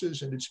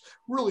choices, and it's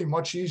really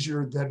much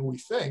easier than we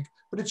think,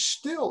 but it's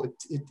still,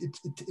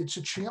 it's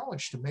a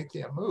challenge to make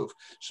that move.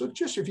 So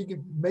just if you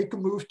can make a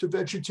move to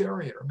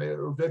vegetarian,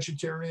 or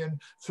vegetarian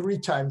 3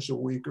 times a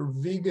week, or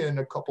vegan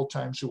a couple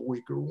times a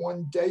week, or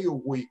 1 day a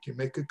week, you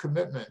make a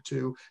commitment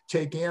to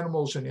take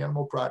animals and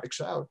animal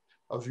products out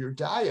of your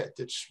diet.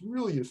 It's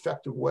really an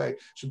effective way.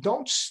 So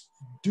don't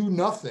do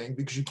nothing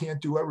because you can't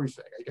do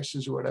everything, I guess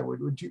is what I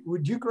would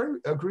you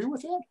agree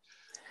with that?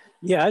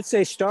 Yeah, I'd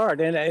say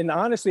start. And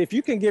honestly, if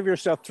you can give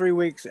yourself 3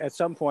 weeks at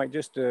some point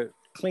just to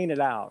clean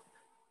it out,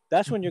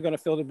 that's when you're going to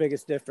feel the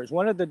biggest difference.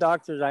 One of the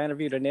doctors I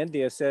interviewed in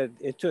India said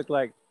it took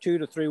like 2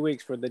 to 3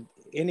 weeks for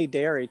any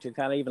dairy to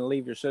kind of even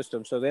leave your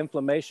system. So the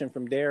inflammation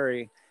from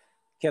dairy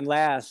can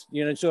last,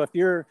 you know. So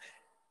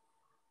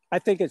I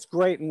think it's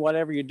great in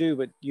whatever you do,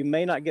 but you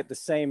may not get the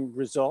same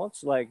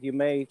results. Like you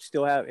may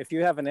still have, if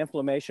you have an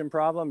inflammation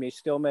problem, you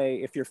still may,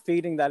 if you're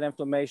feeding that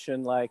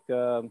inflammation like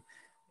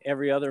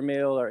every other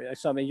meal or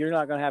something, you're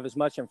not going to have as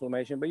much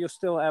inflammation, but you'll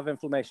still have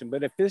inflammation.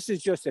 But if this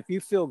is just, if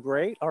you feel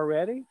great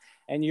already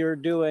and you're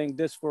doing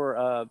this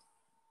for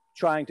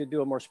trying to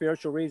do a more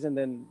spiritual reason,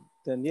 then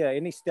yeah,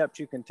 any steps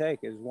you can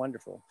take is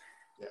wonderful.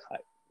 Yeah.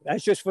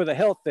 That's just for the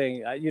health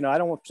thing. You know, I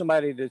don't want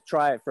somebody to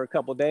try it for a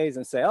couple of days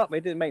and say, oh,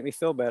 it didn't make me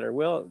feel better.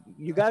 Well,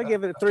 you got to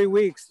give it 3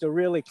 weeks to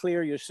really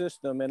clear your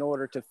system in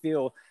order to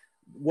feel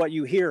what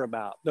you hear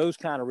about, those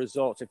kind of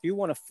results. If you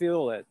want to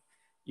feel it,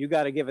 you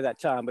got to give it that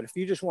time. But if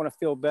you just want to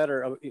feel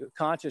better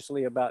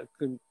consciously about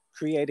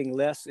creating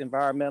less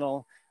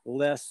environmental,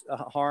 less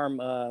harm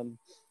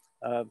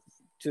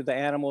to the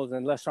animals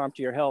and less harm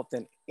to your health,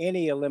 then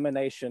any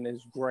elimination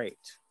is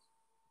great.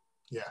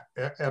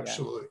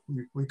 Absolutely.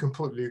 We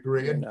completely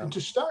agree. And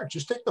to start,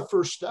 just take the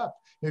first step.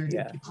 You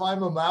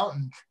climb a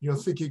mountain,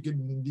 think you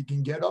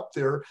can get up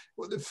there.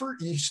 Well,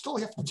 you still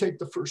have to take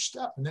the first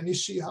step, and then you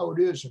see how it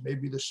is, and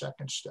maybe the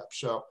second step.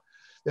 So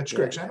that's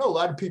great. 'Cause I know a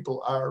lot of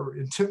people are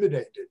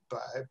intimidated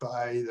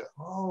by the,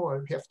 I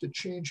have to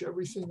change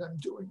everything I'm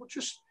doing. Well,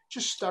 just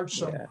start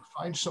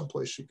find some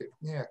place you can.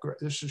 Great.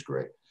 This is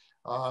great.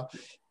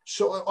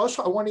 So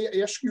also, I want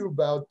to ask you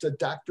about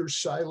Dr.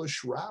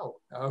 Silas Rao,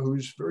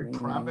 who's very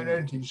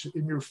prominent. He's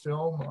in your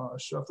film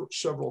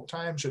several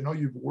times. I know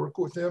you've worked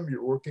with him.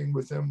 You're working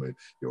with him with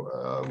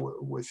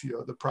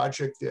the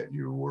project that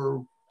you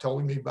were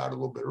telling me about a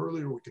little bit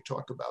earlier. We could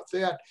talk about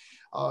that.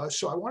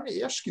 So I want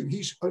to ask you, he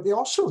was I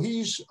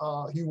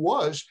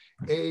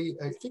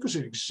think it was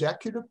an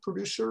executive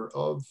producer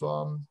of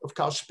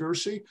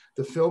Cowspiracy,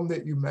 the film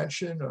that you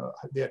mentioned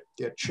that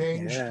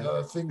changed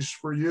things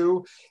for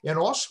you, and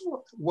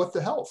also What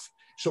the Health.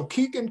 So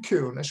Keegan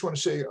Kuhn, I just want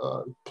to say,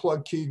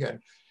 plug Keegan.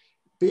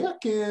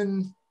 Back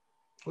in,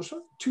 was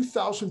it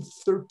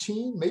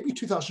 2013, maybe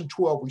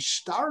 2012, we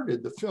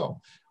started the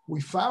film. We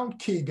found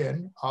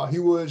Keegan. He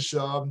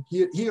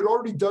had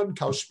already done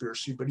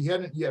Cowspiracy, but he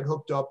hadn't yet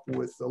hooked up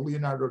with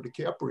Leonardo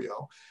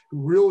DiCaprio, who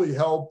really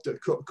helped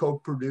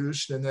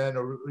co-produced, and then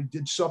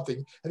did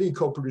something. I think he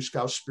co-produced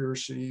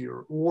Cowspiracy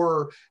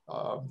or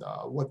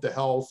What the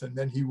Health, and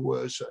then he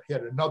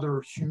had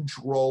another huge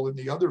role in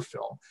the other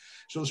film.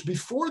 So it was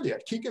before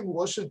that. Keegan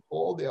wasn't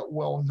all that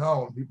well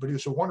known, but he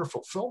was a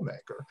wonderful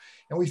filmmaker,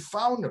 and we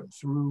found him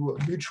through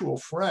a mutual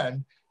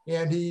friend.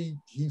 And he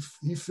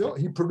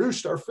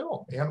produced our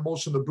film,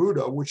 Animals in the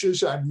Buddha, which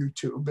is on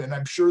YouTube. And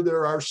I'm sure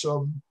there are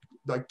some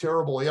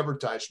terrible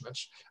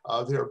advertisements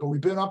there, but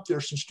we've been up there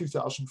since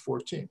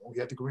 2014 when we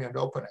had the grand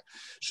opening.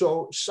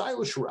 So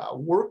Silas Rao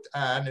worked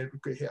on it,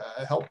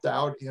 helped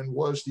out, and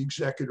was the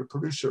executive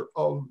producer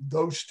of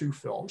those two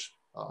films,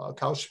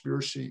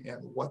 Cowspiracy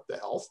and What the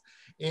Health.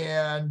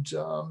 And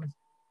tell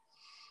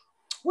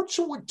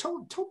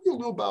me a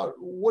little about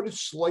what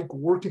it's like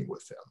working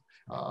with him.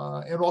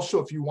 And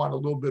also, if you want a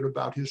little bit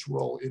about his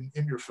role in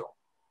your film.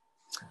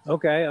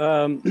 Okay,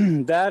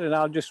 that, and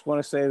I'll just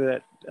want to say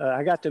that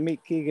I got to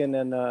meet Keegan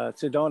in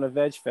Sedona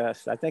Veg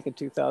Fest, I think in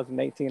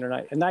 2018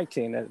 or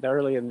 19,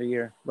 early in the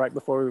year, right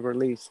before we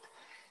released.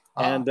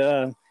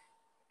 And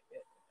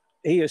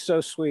he is so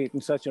sweet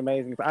and such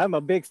amazing. I'm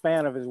a big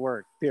fan of his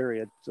work,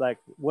 period. Like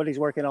what he's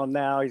working on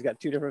now, he's got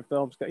 2 different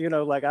films.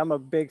 I'm a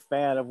big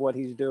fan of what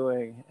he's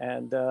doing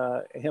and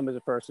him as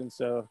a person.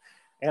 So,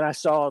 and I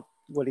saw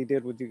what he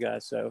did with you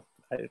guys. So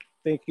I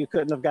think you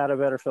couldn't have got a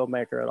better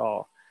filmmaker at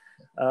all.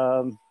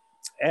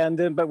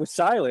 But with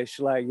Silas,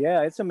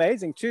 it's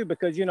amazing too,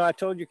 because, I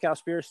told you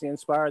Cowspiracy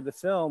inspired the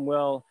film.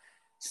 Well,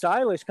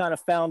 Silas kind of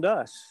found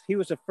us. He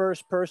was the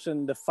first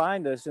person to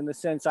find us, in the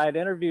sense I'd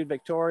interviewed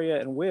Victoria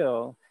and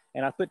Will,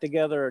 and I put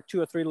together 2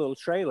 or 3 little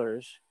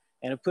trailers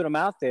and I put them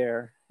out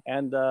there.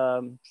 And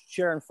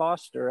Sharon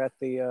Foster at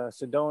the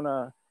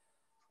Sedona,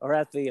 or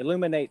at the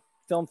Illuminate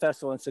Film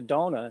Festival in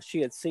Sedona,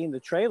 she had seen the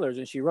trailers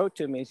and she wrote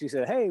to me and she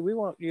said, "Hey, we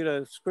want you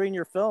to screen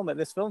your film at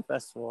this film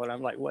festival." And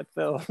I'm like, "What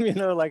film?"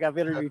 I've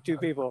interviewed 2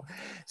 people.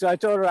 So I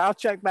told her, "I'll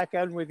check back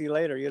in with you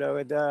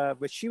later,"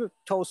 but she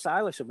told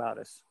Silas about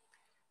us,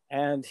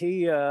 and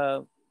he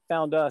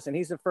found us, and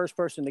he's the first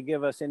person to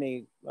give us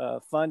any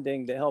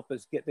funding to help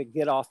us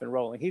get off and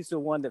rolling. He's the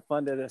one that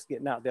funded us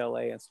getting out to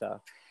LA and stuff.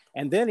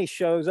 And then he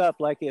shows up,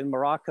 like in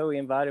Morocco. He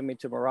invited me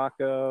to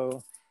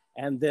Morocco.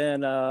 And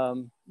then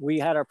we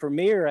had our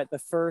premiere at the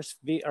first,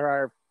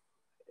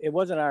 it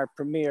wasn't our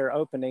premiere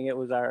opening, it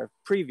was our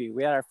preview.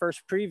 We had our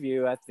first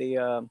preview at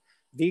the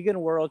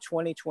Vegan World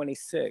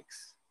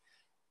 2026.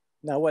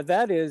 Now what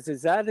that is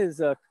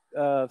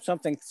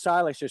something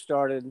Silas just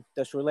started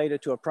that's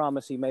related to a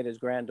promise he made his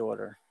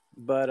granddaughter.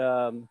 But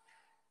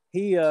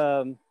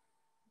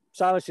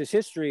Silas's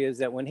history is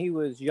that when he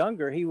was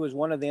younger, he was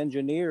one of the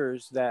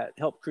engineers that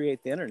helped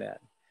create the internet.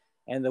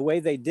 And the way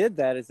they did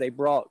that is they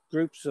brought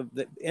groups of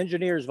the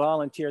engineers,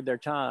 volunteered their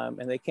time,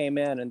 and they came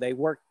in and they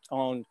worked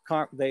on,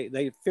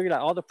 they figured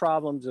out all the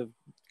problems of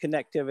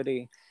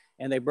connectivity,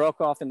 and they broke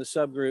off into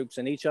subgroups,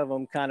 and each of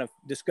them kind of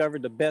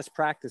discovered the best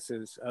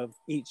practices of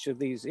each of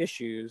these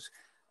issues.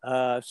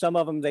 Some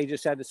of them, they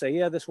just had to say,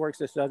 yeah, this works,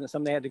 this doesn't.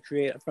 Some they had to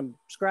create from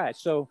scratch.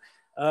 So,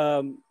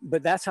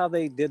 but that's how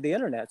they did the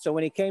internet. So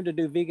when he came to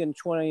do Vegan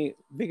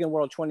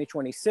World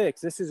 2026,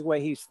 this is the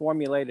way he's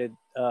formulated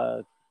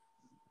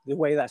the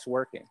way that's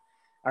working.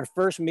 Our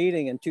first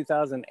meeting in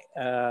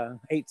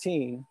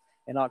 2018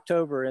 in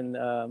October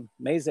in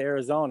Mesa,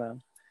 Arizona,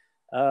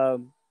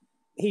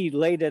 he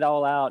laid it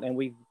all out, and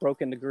we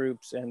broke into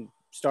groups and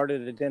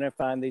started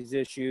identifying these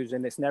issues,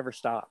 and it's never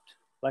stopped.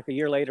 Like a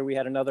year later, we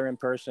had another in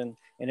person,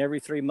 and every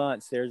 3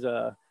 months there's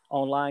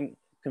online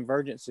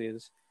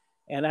convergences.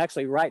 And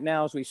actually right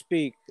now as we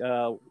speak,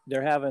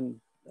 they're having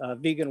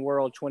Vegan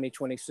World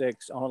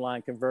 2026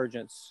 online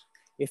convergence.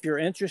 If you're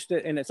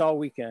interested, and it's all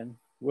weekend,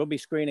 we'll be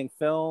screening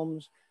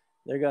films.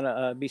 They're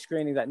gonna be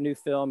screening that new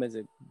film, is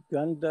it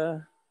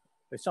Gunda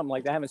or something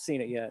like that? I haven't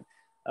seen it yet.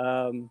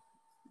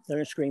 They're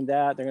going to screen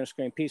that. They're going to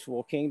screen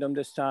Peaceful Kingdom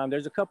this time.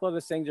 There's a couple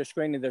other things they're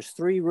screening. There's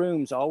 3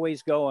 rooms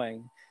always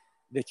going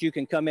that you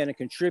can come in and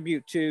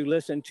contribute to,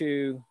 listen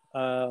to.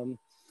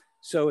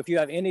 So if you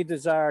have any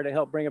desire to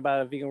help bring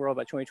about a vegan world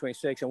by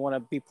 2026 and want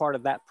to be part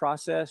of that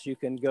process, you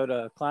can go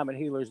to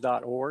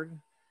climatehealers.org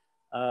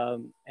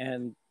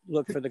and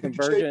look for the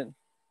convergent.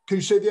 Can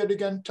you say that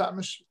again,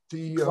 Thomas?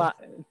 The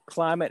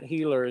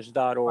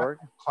climatehealers.org.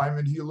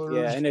 Climate Healers.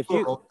 Yeah, and if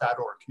you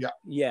Yeah.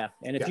 Yeah,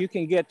 and if you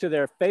can get to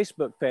their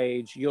Facebook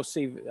page, you'll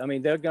see. I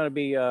mean, they're going to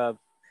be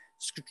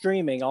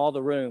streaming all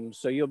the rooms,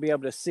 so you'll be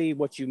able to see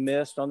what you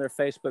missed on their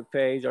Facebook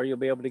page, or you'll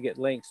be able to get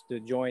links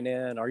to join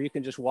in, or you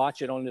can just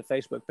watch it on the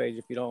Facebook page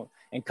if you don't,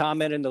 and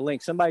comment in the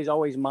link. Somebody's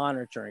always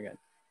monitoring it,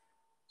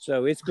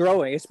 so it's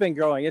growing. It's been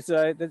growing. It's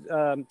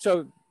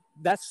so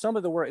that's some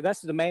of the work.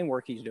 That's the main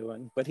work he's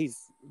doing, but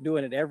he's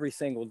doing it every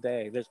single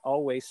day. There's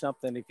always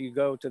something. If you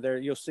go to there,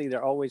 you'll see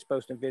they're always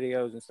posting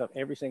videos and stuff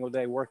every single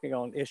day, working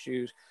on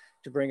issues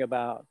to bring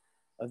about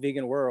a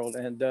vegan world.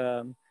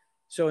 And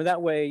so in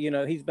that way, you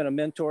know, he's been a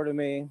mentor to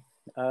me.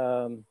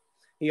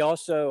 He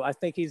also, I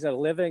think he's a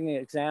living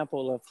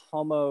example of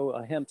homo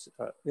ahimsa.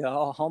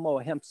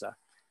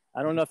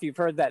 I don't know if you've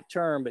heard that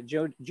term, but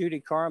Judy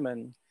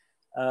Carmen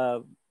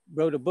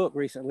wrote a book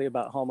recently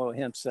about homo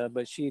ahimsa,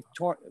 but she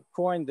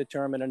coined the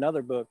term in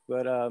another book.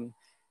 But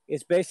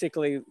it's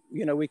basically,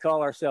 you know, we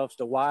call ourselves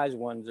the wise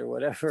ones or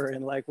whatever,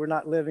 and like we're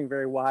not living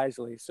very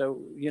wisely.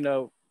 So, you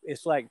know,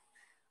 it's like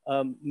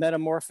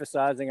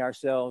metamorphosizing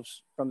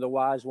ourselves from the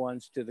wise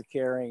ones to the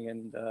caring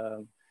and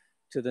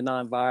to the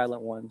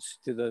nonviolent ones,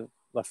 to the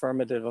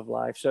affirmative of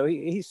life. So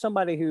he's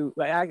somebody who,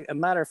 a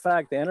matter of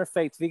fact, the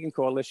Interfaith Vegan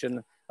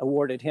Coalition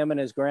awarded him and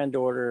his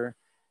granddaughter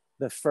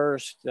the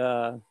first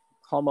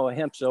Homo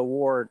Ahimsa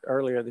Award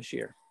earlier this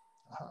year.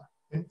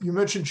 And you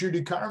mentioned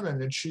Judy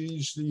Carmen, and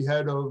she's the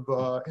head of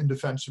In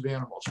Defense of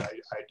Animals,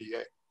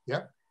 IDA.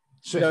 Yeah.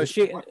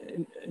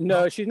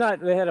 No, she's not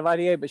the head of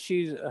IDA, but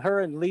her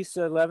and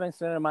Lisa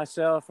Levinson and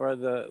myself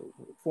formed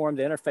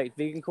the Interfaith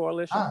Vegan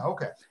Coalition. Ah,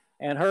 okay.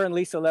 And her and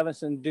Lisa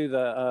Levinson do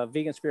the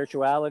vegan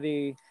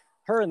spirituality.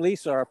 Her and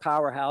Lisa are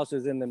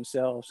powerhouses in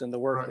themselves and the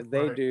work that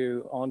they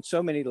do on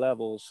so many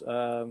levels.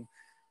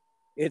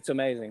 It's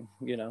amazing,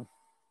 you know.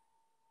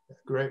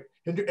 Great.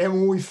 And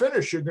when we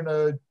finish, you're going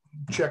to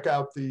check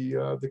out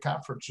the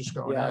conference is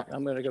going on. Yeah,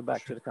 I'm going to go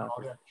back to the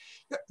conference.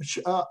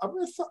 Yeah.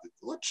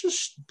 Let's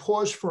just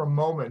pause for a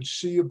moment,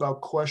 see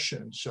about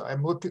questions.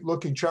 I'm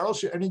looking.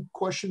 Charles, any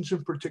questions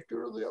in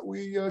particular that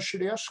we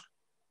should ask?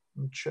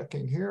 I'm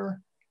checking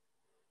here.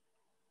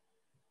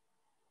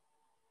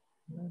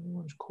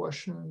 Anyone's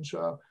questions?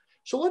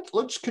 So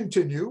let's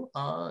continue,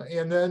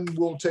 and then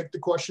we'll take the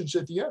questions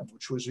at the end,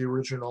 which was the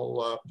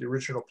original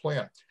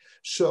plan.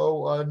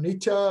 So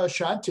Nita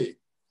Shanti,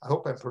 I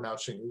hope I'm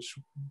pronouncing his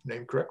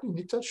name correctly.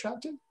 Nita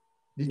Shanti?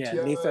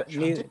 Nita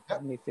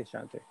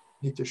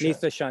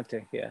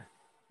Shanti. Yeah.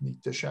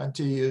 Nita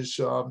Shanti is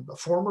a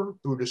former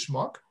Buddhist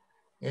monk,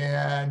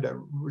 and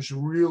was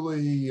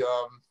really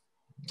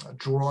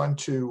drawn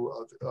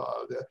to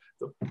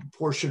the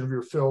portion of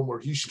your film where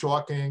he's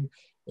talking,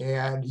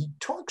 and he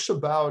talks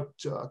about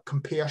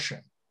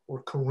compassion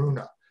or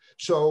karuna.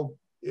 So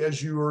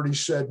as you already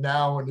said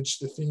now, and it's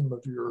the theme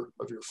of your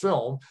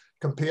film,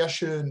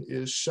 compassion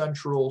is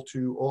central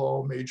to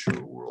all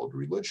major world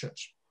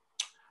religions.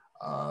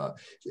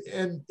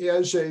 And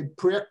as a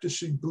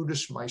practicing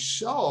Buddhist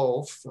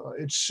myself,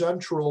 it's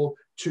central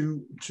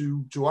to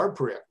our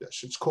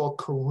practice. It's called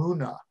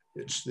karuna.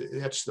 That's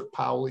the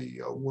Pali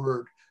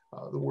word,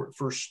 the word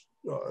first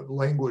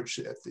language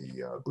that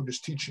the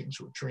Buddhist teachings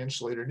were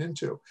translated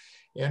into.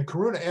 And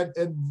karuna,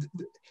 and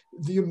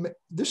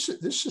this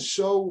is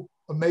so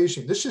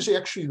amazing. This is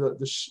actually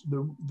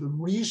the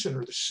reason,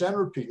 or the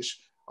centerpiece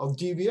of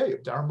DVA,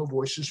 of Dharma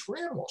Voices for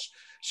Animals.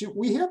 See,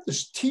 we have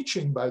this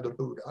teaching by the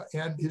Buddha,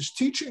 and his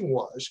teaching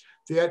was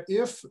that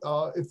if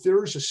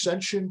there is a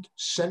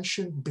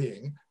sentient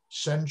being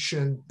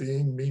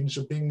means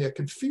a being that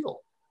can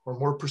feel, or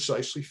more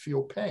precisely,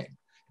 feel pain.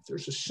 If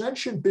there's a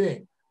sentient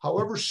being,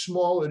 however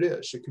small it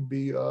is, it could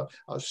be a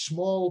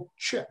small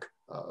chick,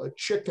 a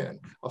chicken,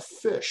 a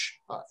fish,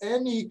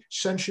 any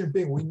sentient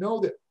being. We know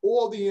that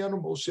all the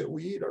animals that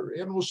we eat are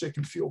animals that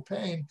can feel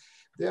pain,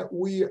 that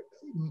we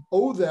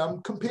owe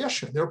them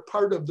compassion. They're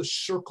part of the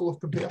circle of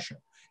compassion,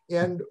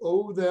 and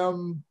owe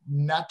them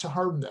not to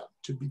harm them,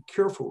 to be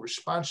careful,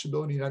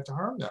 responsibility not to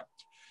harm them.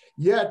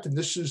 Yet, and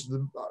this is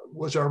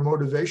was our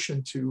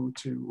motivation to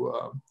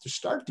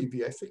start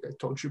DVA. I think I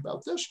told you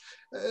about this.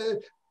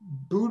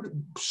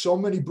 So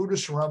many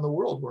Buddhists around the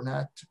world were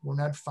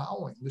not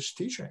following this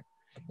teaching,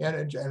 and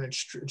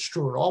it's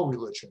true in all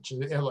religions.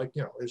 And like,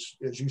 you know,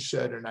 as you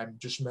said, and I'm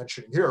just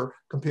mentioning here,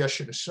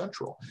 compassion is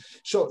central.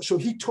 So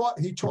he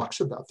talks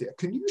about that.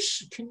 Can you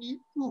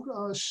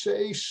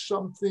say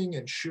something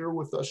and share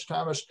with us,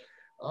 Thomas,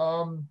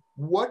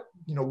 what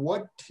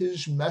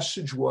his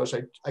message was?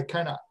 I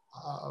kind of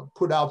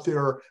put out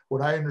there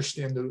what I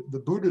understand the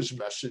Buddha's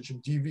message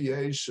and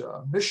DVA's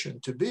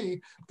mission to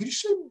be. Could you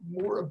say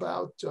more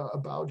about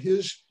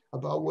his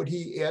about what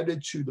he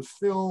added to the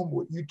film,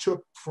 what you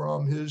took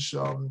from his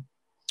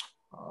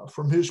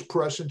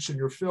presence in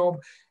your film,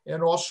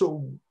 and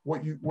also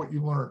what you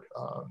learned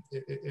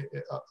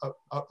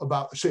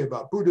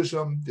about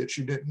Buddhism that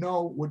you didn't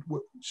know.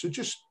 So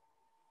just,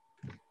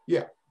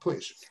 yeah,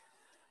 please.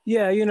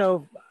 Yeah, you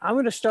know, I'm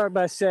going to start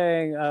by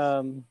saying,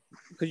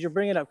 because you're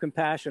bringing up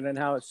compassion and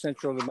how it's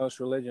central to most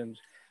religions.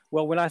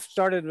 Well, when I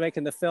started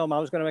making the film, I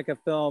was going to make a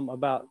film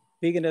about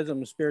veganism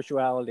and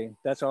spirituality.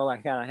 That's all I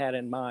kind of had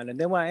in mind. And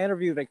then when I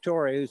interviewed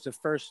Victoria, who's the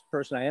first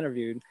person I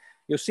interviewed,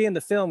 you'll see in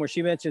the film where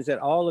she mentions that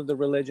all of the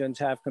religions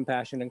have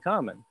compassion in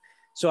common.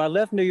 So I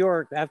left New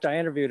York after I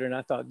interviewed her, and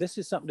I thought, this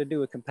is something to do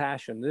with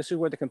compassion. This is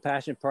where the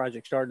Compassion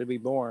Project started to be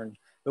born.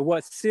 But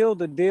what sealed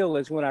the deal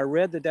is when I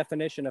read the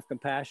definition of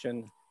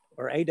compassion,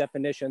 or a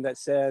definition that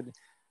said,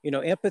 you know,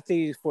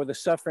 empathy for the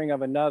suffering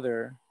of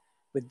another.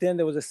 But then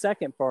there was a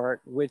second part,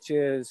 which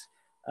is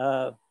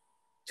to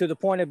the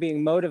point of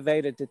being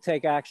motivated to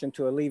take action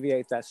to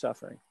alleviate that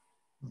suffering.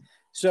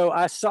 So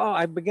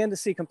I began to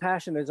see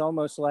compassion as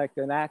almost like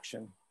an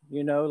action,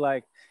 you know,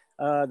 like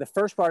the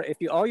first part, if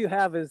all you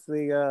have is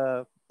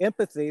the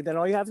empathy, then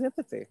all you have is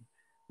empathy.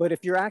 But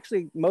if you're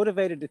actually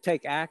motivated to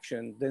take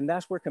action, then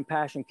that's where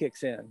compassion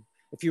kicks in.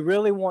 If you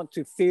really want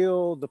to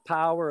feel the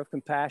power of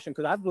compassion,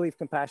 because I believe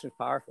compassion is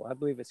powerful. I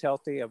believe it's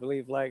healthy. I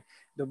believe like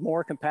the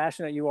more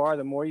compassionate you are,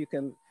 the more you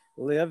can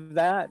live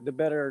that, the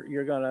better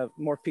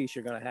more peace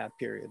you're gonna have,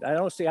 period. I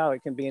don't see how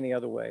it can be any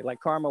other way,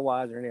 like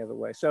karma-wise or any other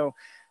way. So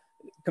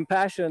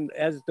compassion,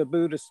 as the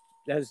Buddhist,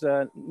 as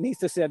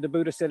Nisa said, the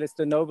Buddha said, it's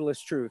the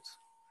noblest truth.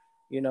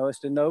 You know,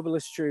 it's the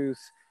noblest truth.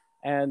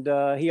 And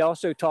he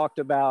also talked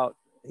about,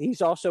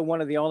 he's also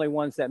one of the only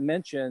ones that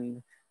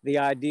mentioned the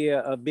idea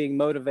of being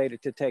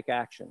motivated to take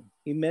action.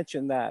 He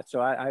mentioned that. So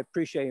I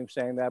appreciate him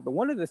saying that. But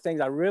one of the things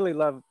I really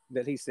love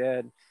that he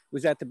said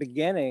was at the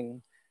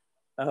beginning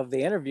of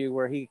the interview,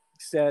 where he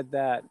said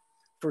that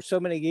for so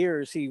many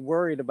years, he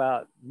worried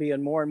about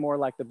being more and more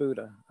like the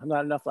Buddha. I'm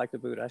not enough like the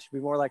Buddha. I should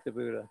be more like the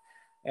Buddha.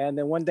 And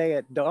then one day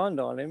it dawned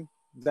on him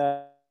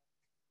that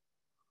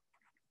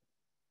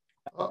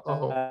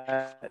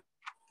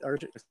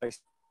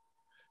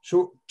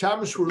So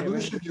Thomas, we're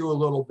losing you a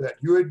little bit.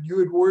 You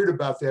had worried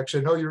about that because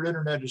I know your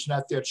internet is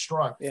not that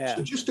strong. Yeah.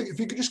 So if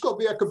you could just go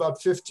back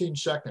about 15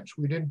 seconds.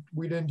 We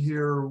didn't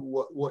hear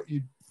what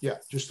you, yeah,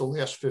 just the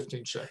last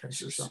 15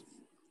 seconds or something.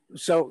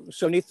 So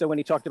Nitha, when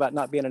he talked about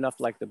not being enough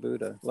like the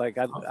Buddha, like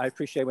I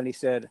appreciate when he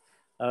said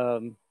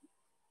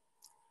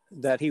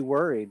that he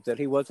worried that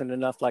he wasn't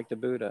enough like the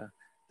Buddha,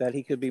 that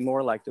he could be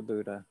more like the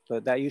Buddha.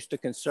 But that used to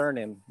concern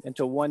him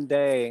until one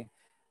day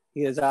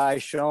his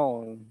eyes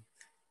shone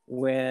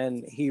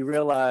when he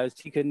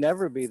realized he could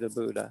never be the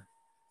Buddha,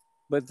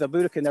 but the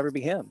Buddha could never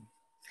be him.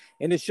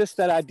 And it's just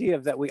that idea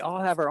of that we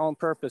all have our own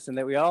purpose and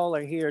that we all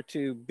are here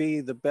to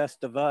be the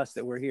best of us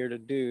that we're here to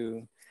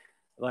do.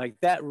 Like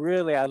that,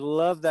 really, I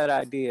love that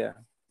idea.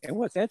 And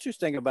what's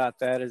interesting about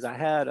that is I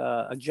had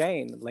a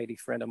Jane lady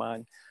friend of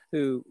mine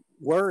who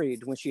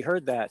worried when she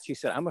heard that. She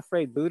said, I'm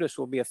afraid Buddhists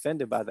will be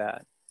offended by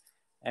that.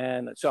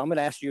 And so I'm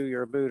gonna ask you,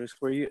 you're a Buddhist,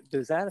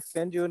 does that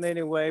offend you in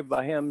any way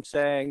by him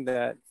saying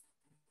that,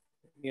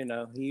 you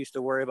know, he used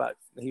to worry about,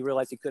 he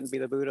realized he couldn't be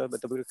the Buddha,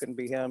 but the Buddha couldn't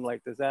be him?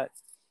 Like, is that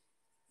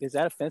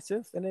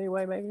offensive in any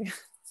way, maybe?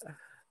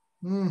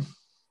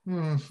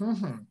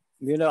 Mm-hmm.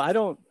 You know,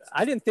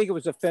 I didn't think it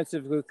was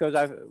offensive because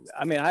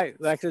I mean,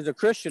 like as a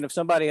Christian, if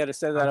somebody had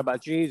said that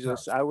about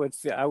Jesus, I would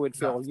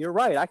feel, you're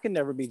right. I can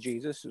never be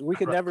Jesus. We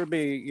could never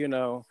be, you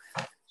know,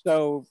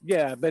 so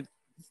yeah, but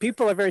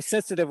people are very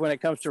sensitive when it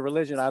comes to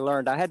religion. I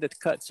learned I had to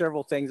cut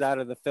several things out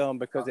of the film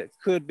because it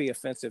could be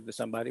offensive to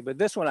somebody. But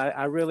this one,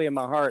 I really in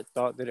my heart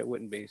thought that it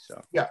wouldn't be. So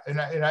yeah,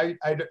 and I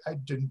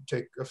didn't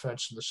take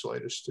offense in the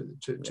slightest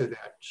to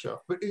that.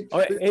 So, but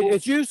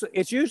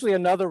it's usually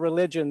another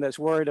religion that's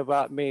worried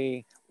about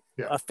me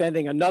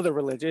offending another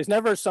religion. It's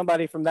never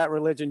somebody from that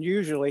religion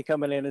usually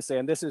coming in and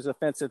saying this is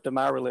offensive to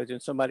my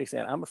religion. Somebody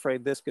saying I'm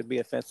afraid this could be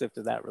offensive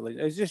to that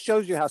religion. It just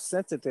shows you how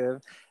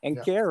sensitive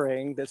and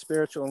caring that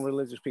spiritual and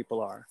religious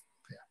people are.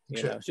 Yeah, exactly.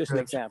 You know, it's just an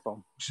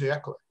example.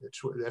 Exactly,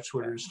 that's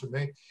what it is to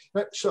me.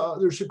 So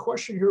there's a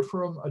question here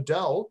from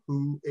Adele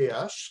who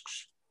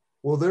asks,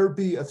 will there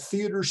be a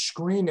theater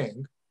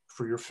screening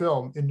for your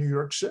film in New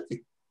York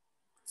City?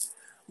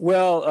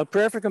 Well, A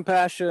Prayer for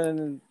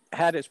Compassion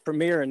had its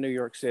premiere in New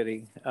York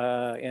City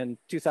in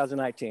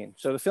 2019.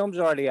 So the film's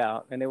already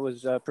out and it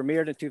was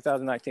premiered in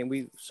 2019.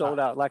 We sold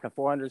out like a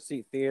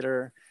 400-seat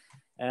theater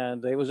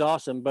and it was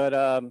awesome. But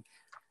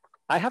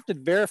I have to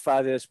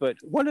verify this, but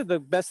one of the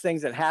best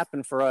things that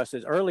happened for us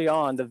is early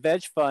on, the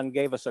Veg Fund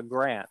gave us a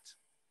grant.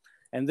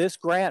 And this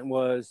grant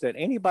was that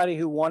anybody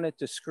who wanted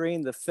to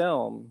screen the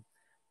film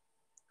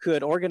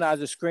could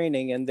organize a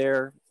screening in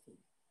their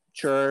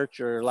church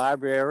or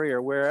library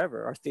or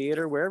wherever, or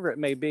theater, wherever it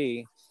may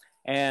be.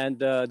 And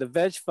the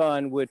Veg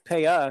Fund would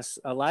pay us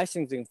a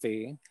licensing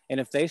fee. And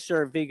if they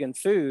serve vegan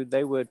food,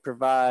 they would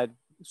provide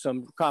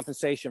some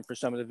compensation for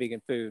some of the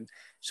vegan food.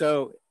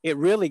 So it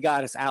really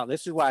got us out.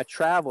 This is why I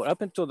traveled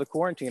up until the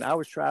quarantine. I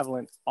was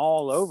traveling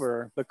all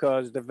over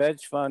because the Veg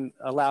Fund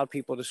allowed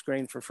people to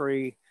screen for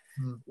free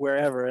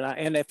wherever.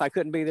 And if I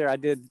couldn't be there, I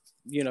did,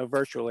 you know,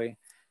 virtually.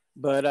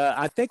 But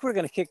I think we're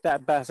going to kick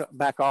that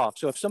back off.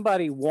 So if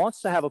somebody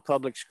wants to have a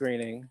public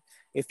screening,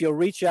 if you'll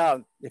reach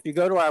out, if you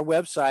go to our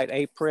website,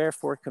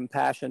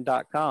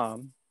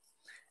 aprayerforcompassion.com,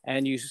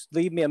 and you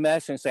leave me a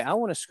message and say, I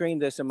want to screen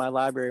this in my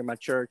library, my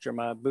church, or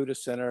my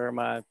Buddhist center, or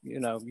my, you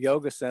know,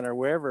 yoga center,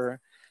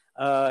 wherever,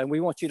 and we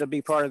want you to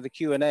be part of the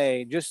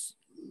Q&A, just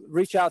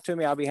reach out to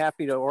me. I'll be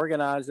happy to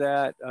organize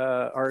that,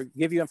 or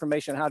give you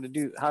information how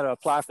to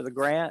apply for the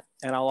grant.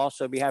 And I'll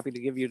also be happy to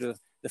give you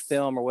the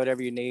film or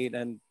whatever you need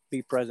and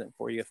be present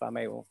for you if I'm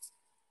able.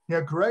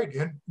 Yeah, great.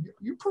 And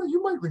you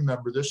might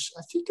remember this.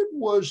 I think it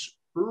was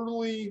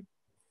probably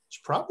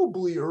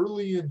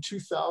early in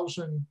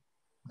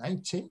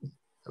 2019,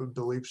 I would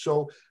believe.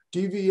 So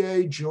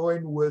DVA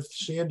joined with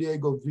San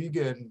Diego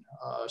Vegan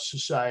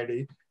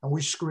Society, and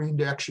we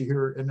screened actually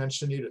here in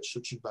Encinitas,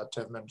 which is about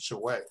 10 minutes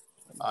away.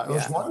 It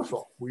was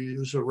wonderful. We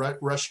used a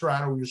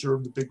restaurant. We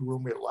reserved the big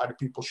room. We had a lot of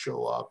people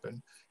show up,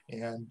 and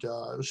it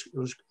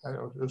was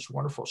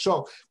wonderful.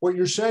 So what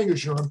you're saying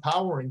is you're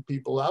empowering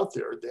people out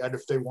there that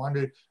if they want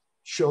to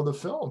show the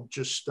film,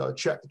 just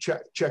check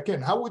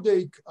in. How would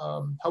they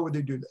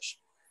do this?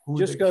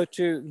 Just go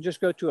to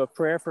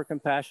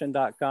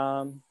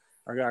aprayerforcompassion.com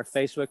or our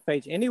Facebook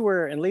page,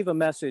 anywhere, and leave a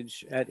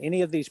message at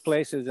any of these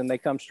places, and they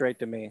come straight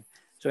to me.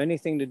 So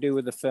anything to do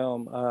with the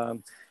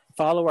film.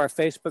 Follow our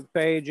Facebook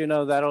page, you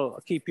know, that'll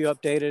keep you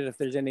updated if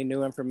there's any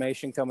new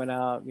information coming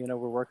out. You know,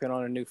 we're working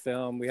on a new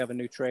film. We have a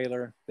new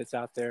trailer that's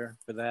out there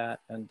for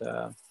that. And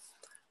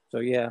so,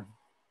 yeah.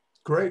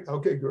 Great.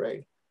 Okay,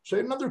 great. So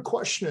another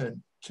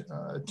question,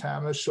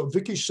 Thomas. So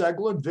Vicki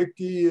Seglin.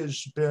 Vicki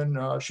has been,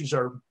 she's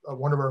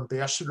one of our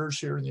ambassadors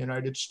here in the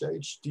United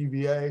States,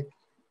 DVA.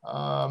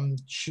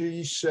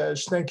 She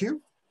says, thank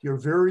you. You're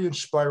very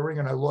inspiring,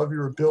 and I love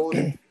your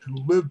ability to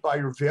live by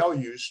your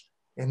values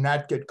and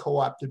not get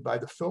co-opted by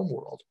the film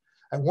world.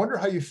 I wonder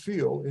how you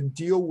feel and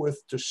deal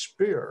with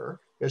despair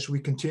as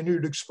we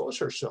continue to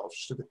expose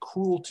ourselves to the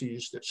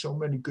cruelties that so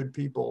many good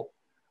people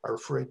are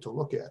afraid to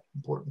look at.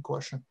 Important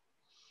question.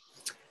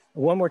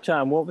 One more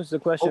time, what was the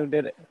question?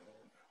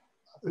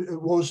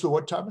 What was the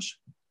what, Thomas?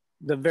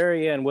 The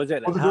very end, was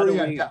it? Oh, the very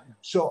end, yeah.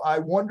 So I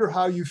wonder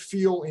how you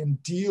feel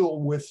and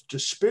deal with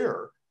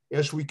despair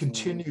as we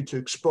continue to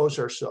expose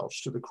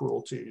ourselves to the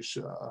cruelties.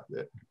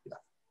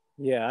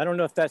 Yeah, I don't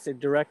know if that's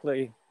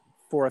directly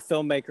for a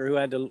filmmaker who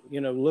had to,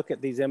 you know, look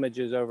at these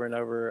images over and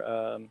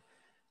over.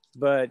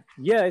 But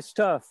yeah, it's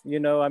tough. You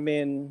know, I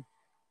mean,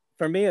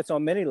 for me, it's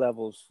on many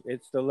levels.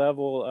 It's the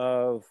level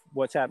of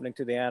what's happening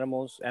to the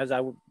animals. As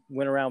I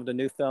went around with the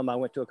new film, I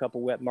went to a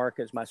couple wet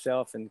markets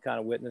myself and kind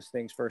of witnessed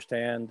things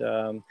firsthand.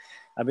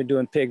 I've been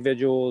doing pig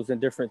vigils and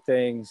different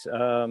things.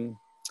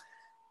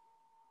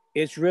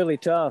 It's really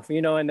tough,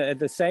 you know, and at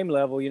the same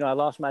level, you know, I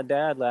lost my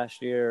dad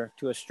last year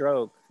to a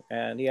stroke,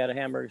 and he had a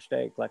hamburger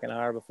steak like an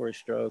hour before his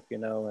stroke, you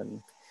know,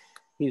 and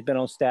he's been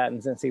on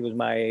statins since he was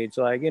my age.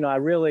 Like, you know, I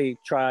really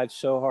tried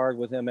so hard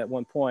with him at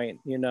one point,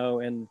 you know,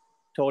 and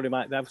told him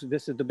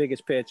this is the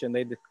biggest pitch, and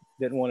they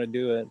didn't want to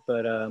do it.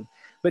 But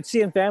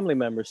seeing family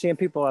members, seeing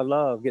people I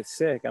love get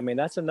sick, I mean,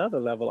 that's another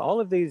level. All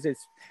of these,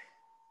 it's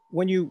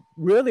when you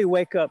really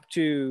wake up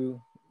to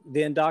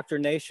the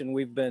indoctrination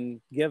we've been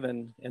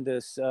given in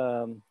this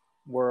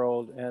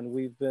world, and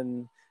we've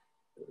been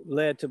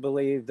led to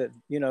believe that,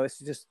 you know, it's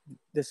just,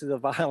 this is a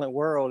violent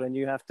world and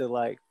you have to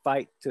like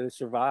fight to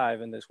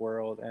survive in this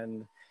world.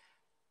 And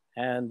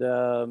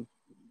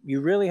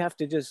you really have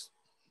to just,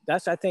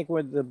 that's, I think,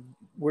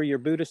 where your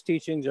Buddhist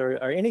teachings or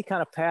any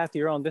kind of path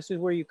you're on, this is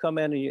where you come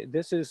in and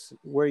this is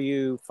where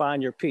you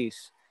find your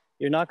peace.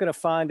 You're not going to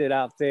find it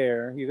out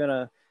there. You're going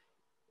to,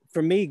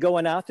 for me,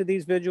 going out to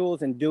these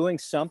vigils and doing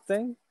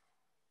something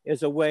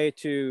is a way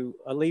to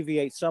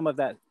alleviate some of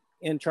that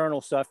internal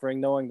suffering,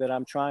 knowing that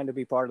I'm trying to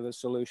be part of the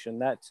solution.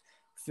 That's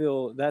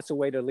a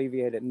way to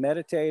alleviate it.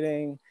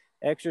 Meditating,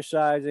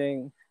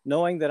 exercising,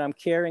 knowing that I'm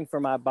caring for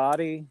my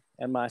body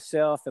and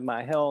myself and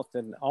my health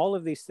and all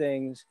of these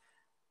things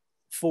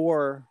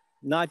for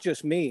not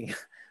just me,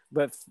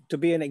 but to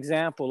be an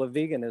example of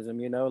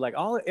veganism, you know, like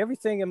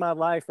everything in my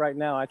life right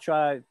now, I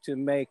try to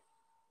make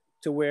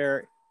to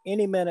where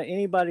any minute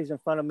anybody's in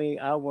front of me,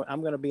 I'm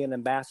going to be an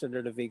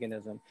ambassador to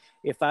veganism.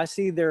 If I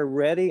see they're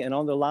ready and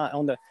on the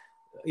line,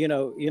 you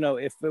know,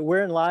 if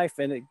we're in life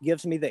and it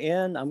gives me the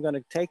end, I'm going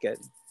to take it,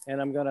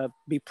 and I'm going to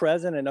be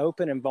present and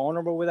open and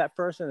vulnerable with that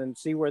person and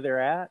see where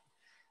they're at.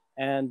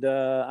 And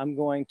I'm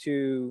going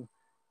to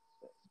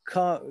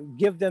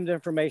give them the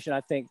information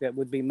I think that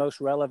would be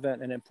most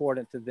relevant and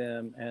important to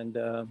them.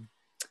 And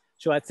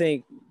so I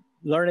think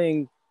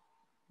learning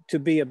to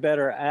be a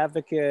better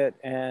advocate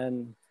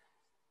and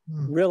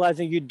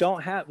realizing you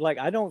don't have, like,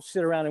 I don't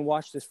sit around and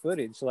watch this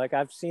footage. Like,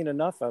 I've seen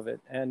enough of it.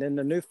 And in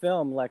the new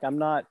film, like, I'm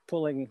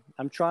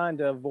trying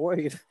to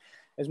avoid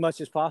as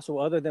much as possible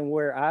other than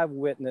where I've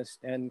witnessed,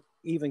 and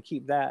even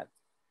keep that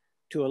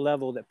to a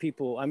level that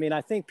people, I mean,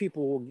 I think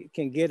people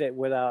can get it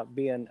without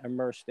being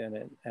immersed in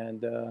it.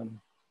 And,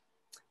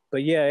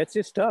 but yeah, it's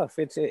just tough.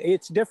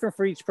 It's different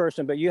for each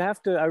person, but you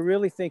have to, I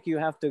really think you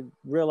have to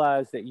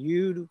realize that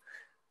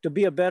to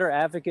be a better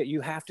advocate,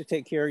 you have to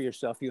take care of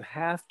yourself. You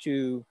have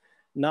to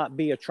not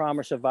be a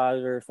trauma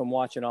survivor from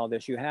watching all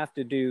this. You have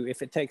to do,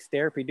 if it takes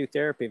therapy, do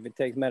therapy. If it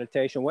takes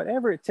meditation,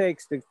 whatever it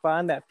takes to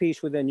find that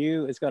peace within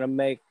you is going to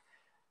make,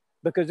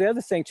 because the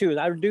other thing too, is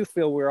I do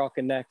feel we're all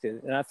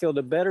connected. And I feel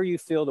the better you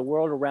feel, the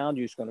world around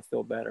you is going to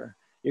feel better.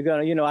 You're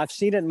going to, you know, I've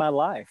seen it in my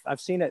life. I've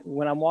seen it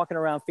when I'm walking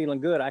around feeling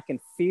good. I can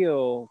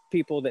feel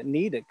people that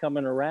need it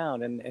coming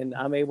around, and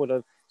I'm able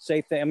to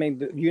say things. I mean,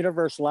 the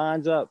universe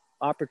lines up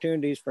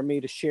opportunities for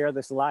me to share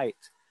this light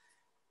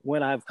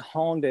when I've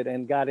honed it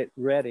and got it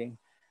ready.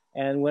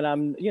 And when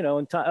I'm, you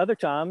know, other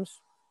times,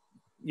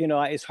 you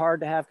know, it's hard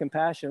to have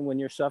compassion when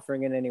you're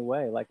suffering in any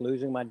way, like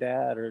losing my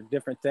dad or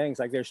different things.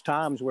 Like there's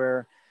times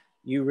where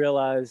you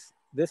realize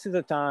this is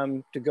a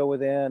time to go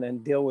within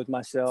and deal with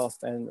myself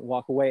and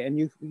walk away.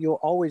 And you'll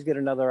always get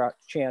another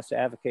chance to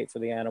advocate for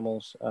the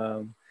animals.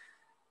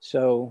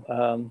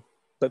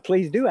 But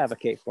please do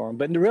advocate for them.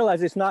 But to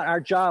realize it's not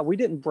our job. We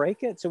didn't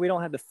break it, so we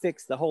don't have to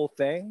fix the whole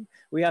thing.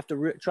 We have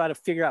to try to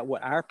figure out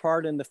what our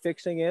part in the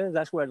fixing is.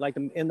 That's what, like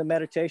in the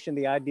meditation,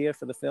 the idea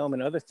for the film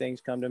and other things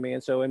come to me.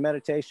 And so in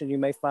meditation, you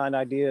may find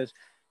ideas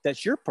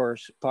that's your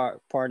part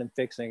in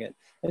fixing it.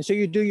 And so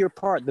you do your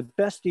part the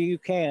best that you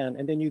can,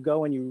 and then you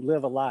go and you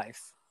live a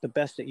life the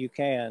best that you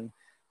can,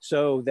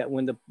 so that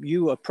when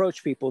you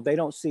approach people, they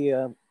don't see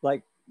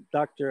like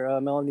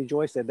Dr. Melanie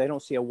Joy said, they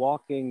don't see a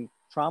walking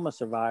trauma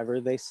survivor.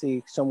 They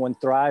see someone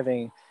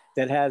thriving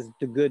that has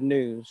the good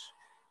news.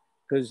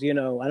 Because, you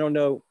know, I don't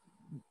know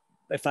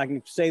if I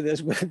can say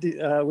this, but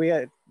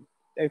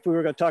if we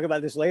were going to talk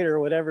about this later or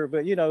whatever,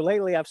 but, you know,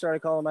 lately I've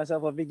started calling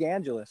myself a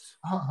vegangelist.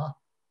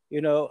 You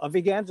know, a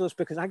vegangelist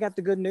because I got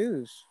the good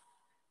news.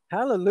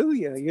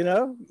 Hallelujah. You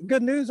know,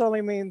 good news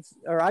only means,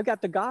 or I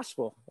got the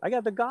gospel. I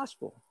got the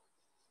gospel.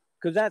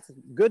 Because that's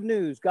good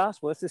news,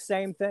 gospel. It's the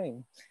same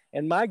thing.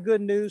 And my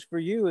good news for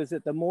you is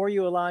that the more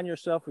you align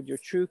yourself with your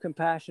true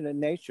compassionate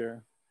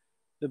nature,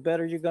 the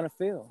better you're going to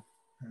feel.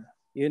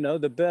 You know,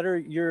 the better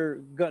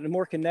the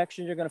more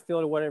connection you're going to feel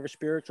to whatever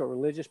spiritual,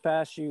 religious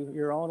path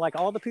you're on. Like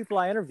all the people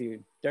I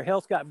interviewed, their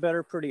health got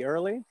better pretty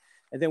early.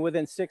 And then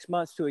within 6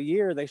 months to a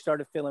year, they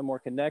started feeling more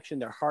connection.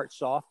 Their heart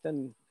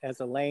softened, as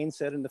Elaine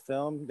said in the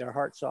film, their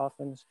heart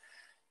softens.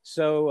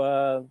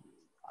 So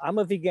I'm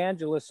a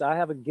vegangelist. I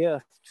have a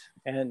gift,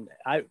 and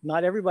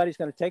not everybody's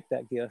going to take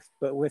that gift.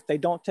 But if they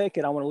don't take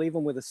it, I want to leave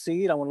them with a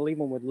seed. I want to leave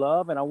them with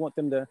love, and I want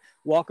them to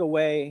walk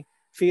away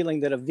feeling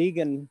that a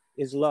vegan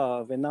is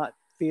love, and not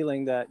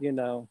feeling that, you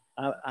know,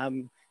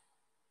 I'm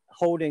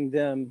holding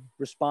them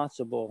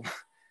responsible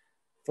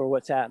for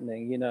what's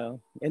happening. You know,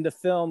 in the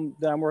film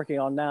that I'm working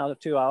on now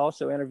too, I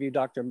also interviewed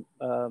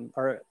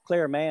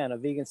Claire Mann, a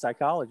vegan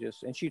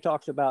psychologist, and she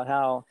talks about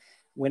how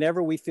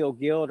whenever we feel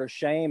guilt or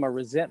shame or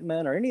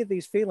resentment or any of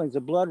these feelings, the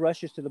blood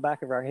rushes to the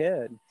back of our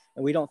head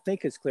and we don't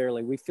think as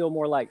clearly. We feel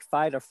more like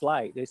fight or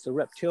flight. It's the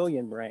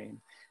reptilian brain.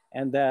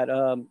 And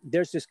that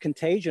there's this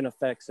contagion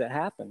effects that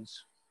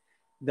happens,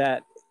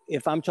 that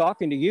if I'm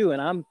talking to you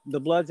and the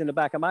blood's in the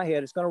back of my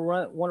head, it's going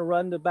to want to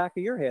run the back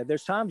of your head.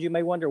 There's times you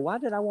may wonder, why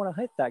did I want to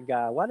hit that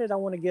guy? Why did I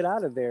want to get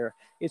out of there?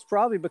 It's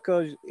probably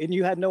because, and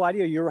you had no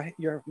idea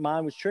your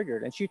mind was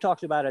triggered. And she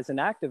talks about, as an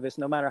activist,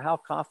 no matter how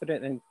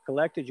confident and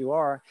collected you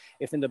are,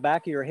 if in the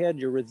back of your head,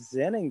 you're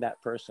resenting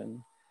that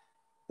person,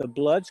 the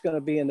blood's going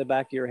to be in the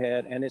back of your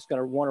head and it's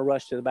going to want to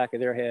rush to the back of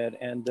their head.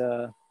 And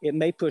it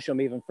may push them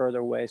even further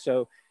away.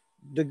 So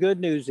the good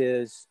news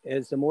is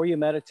the more you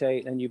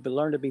meditate and you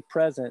learn to be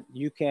present,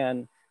 you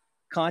can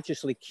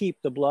consciously keep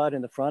the blood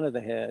in the front of the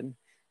head,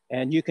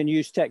 and you can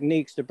use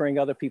techniques to bring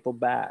other people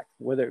back,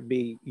 whether it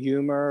be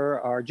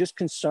humor or just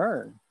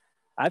concern.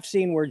 I've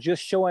seen where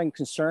just showing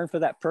concern for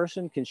that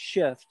person can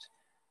shift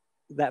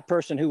that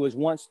person who was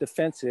once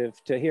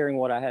defensive to hearing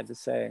what I had to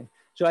say.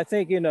 So I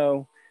think, you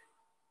know,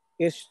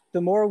 it's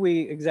the more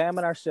we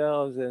examine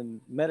ourselves and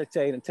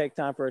meditate and take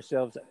time for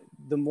ourselves,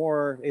 the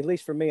more, at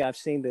least for me, I've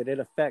seen that it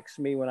affects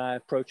me when I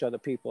approach other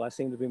people. I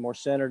seem to be more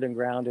centered and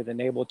grounded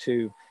and able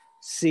to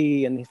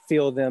see and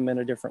feel them in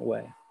a different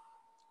way.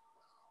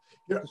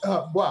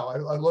 Yeah, wow,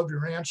 I love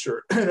your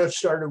answer. And it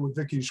started with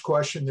Vicky's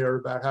question there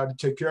about how to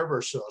take care of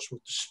ourselves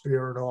with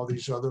despair and all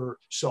these other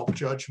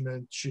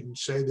self-judgment. She didn't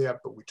say that,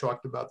 but we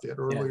talked about that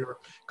earlier,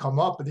 come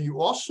up. And you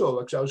also,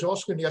 I was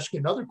also going to ask you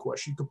another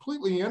question, you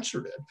completely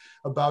answered it,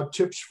 about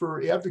tips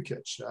for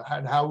advocates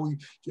and how we,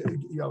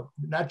 you know,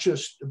 not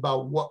just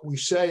about what we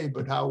say,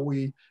 but how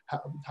we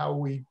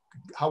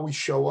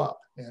show up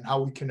and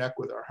how we connect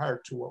with our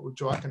heart to what we're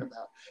talking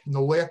about. And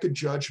the lack of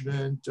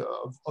judgment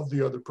of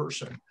the other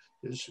person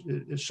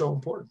is so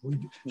important.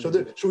 So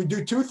we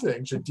do two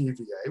things at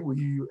DVA.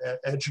 We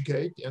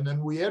educate and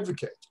then we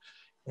advocate.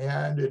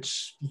 And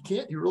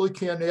you really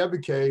can't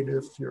advocate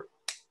if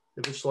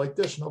it's like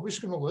this. Nobody's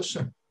going to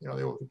listen. You know,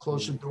 they'll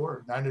close the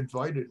door, not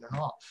invited and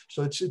all.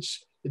 So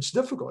it's it's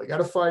difficult. You got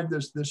to find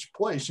this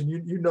place, and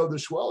you know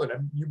this well,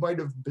 and you might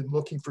have been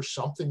looking for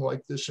something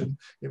like this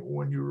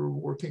when you were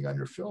working on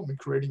your film and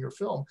creating your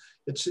film.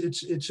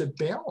 It's a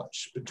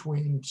balance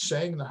between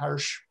saying the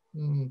harsh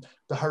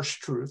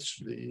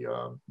truths,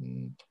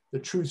 the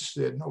truths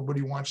that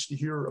nobody wants to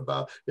hear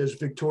about, as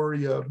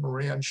Victoria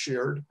Moran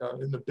shared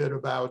in the bit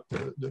about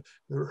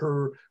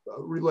her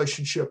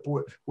relationship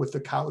with the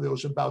cow that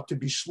was about to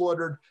be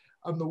slaughtered,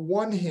 on the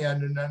one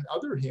hand, and on the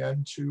other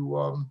hand,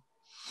 to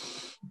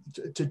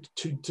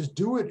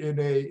do it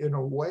in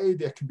a way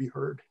that can be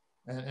heard,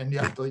 and you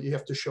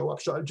have to show up.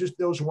 So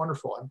that was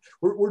wonderful. And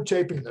we're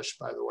taping this,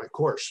 by the way. Of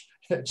course,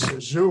 it's a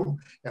Zoom,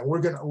 and we're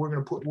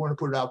gonna put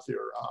it out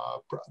there.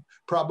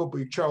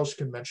 Probably Charles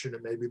can mention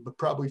it, maybe, but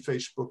probably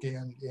Facebook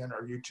and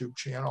our YouTube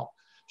channel,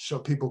 so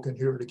people can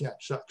hear it again.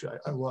 So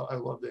I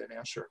love that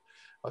answer.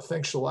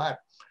 Thanks a lot.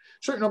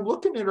 So I'm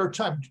looking at our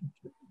time.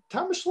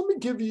 Thomas, let me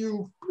give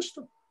you just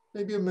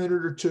maybe a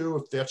minute or two,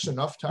 if that's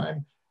enough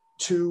time,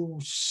 to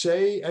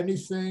say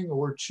anything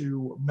or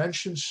to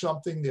mention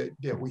something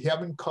that we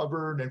haven't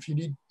covered. And if you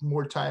need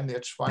more time,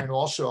 that's fine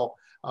also,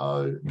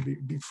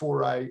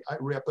 before I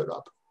wrap it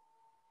up.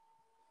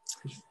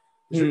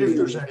 If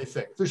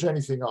there's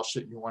anything else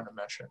that you want to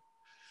mention.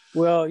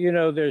 Well,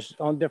 there's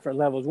on different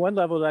levels. One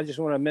level, I just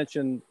want to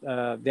mention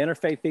the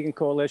Interfaith Vegan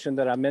Coalition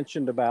that I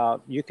mentioned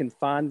about. You can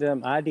find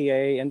them,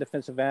 IDA, In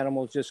Defense of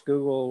Animals. Just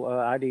Google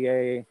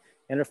IDA,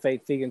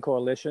 Interfaith Vegan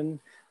Coalition.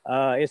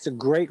 It's a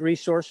great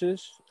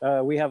resources.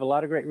 We have a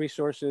lot of great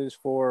resources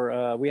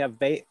for, we have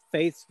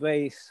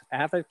faith-based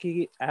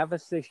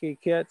advocacy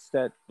kits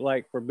that,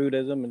 like for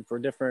Buddhism and for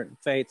different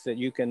faiths, that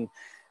you can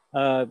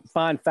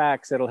find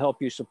facts that'll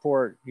help you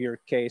support your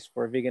case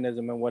for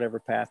veganism and whatever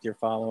path you're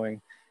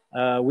following.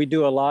 We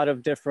do a lot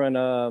of different,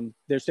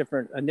 there's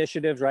different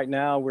initiatives right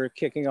now. We're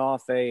kicking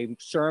off a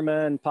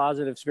sermon,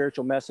 positive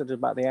spiritual message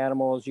about the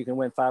animals. You can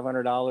win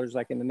 $500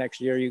 like in the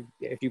next year.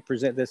 If you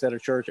present this at a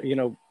church,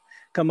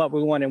 come up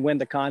with one and win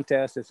the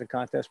contest. It's a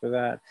contest for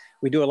that.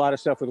 We do a lot of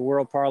stuff with the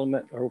World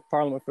Parliament, or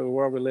Parliament for the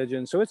World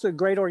Religion. So it's a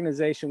great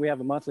organization. We have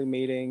a monthly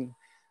meeting.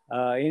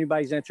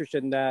 Anybody's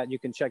interested in that, you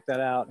can check that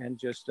out and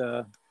just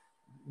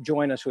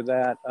join us with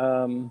that.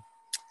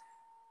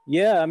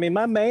 Yeah, I mean,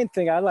 my main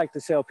thing I like to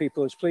tell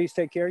people is please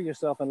take care of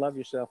yourself and love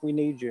yourself. We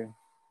need you.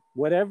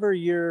 Whatever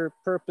your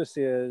purpose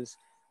is,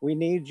 we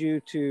need you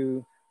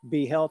to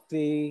be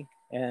healthy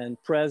and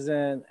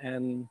present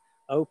and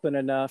open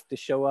enough to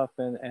show up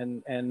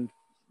and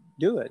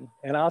do it.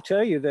 And I'll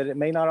tell you that it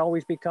may not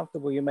always be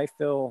comfortable. You may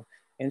feel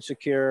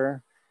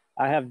insecure.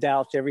 I have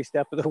doubts every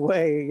step of the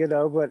way,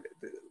 but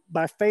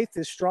my faith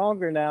is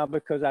stronger now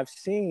because I've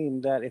seen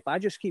that if I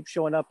just keep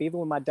showing up, even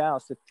with my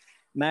doubts, that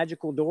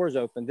magical doors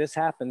open. This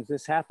happens.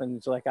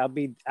 Like I'll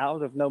be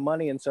out of no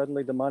money and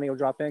suddenly the money will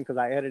drop in because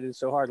I edited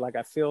so hard. Like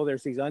I feel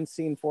there's these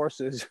unseen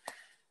forces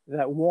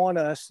that want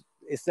us.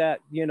 It's that,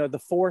 the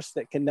force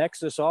that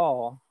connects us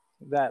all,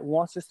 that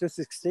wants us to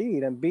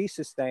succeed and be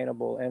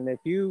sustainable. And if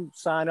you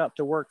sign up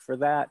to work for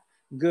that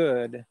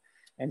good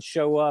and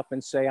show up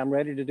and say, I'm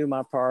ready to do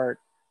my part,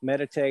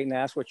 meditate and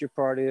ask what your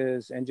part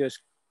is, and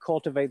just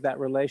cultivate that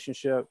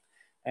relationship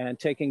and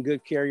taking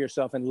good care of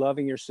yourself and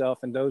loving yourself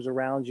and those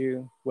around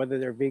you, whether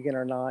they're vegan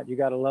or not. You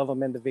got to love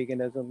them into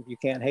veganism. You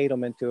can't hate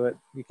them into it.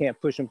 You can't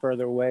push them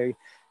further away.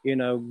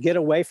 Get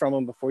away from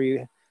them before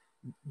you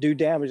do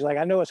damage. Like,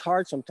 I know it's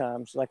hard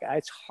sometimes. Like,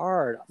 it's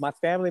hard. My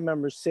family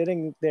members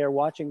sitting there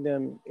watching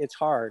them, it's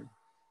hard.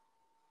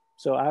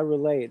 So I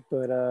relate,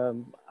 but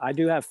I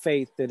do have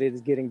faith that it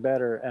is getting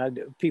better. And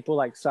people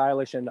like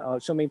Silas and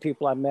so many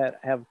people I've met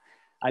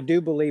I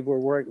do believe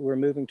we're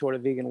moving toward a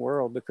vegan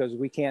world because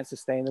we can't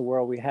sustain the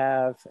world we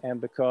have,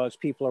 and because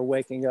people are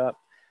waking up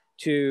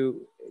to,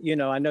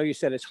 I know you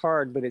said it's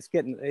hard, but it's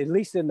getting, at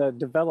least in the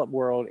developed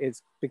world,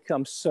 it's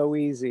become so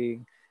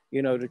easy,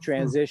 to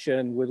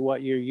transition with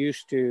what you're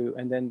used to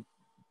and then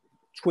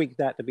tweak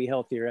that to be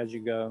healthier as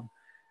you go.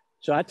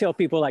 So I tell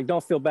people, like,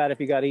 don't feel bad if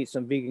you got to eat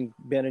some vegan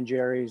Ben and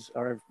Jerry's,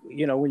 or,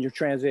 when you're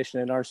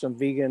transitioning, or some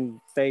vegan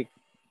fake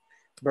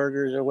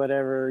burgers or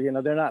whatever.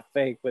 They're not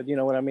fake, but you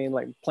know what I mean?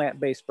 Like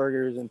plant-based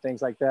burgers and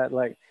things like that.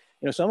 Like,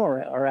 some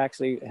are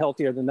actually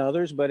healthier than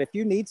others, but if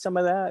you need some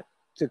of that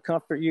to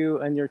comfort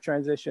you in your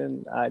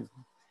transition,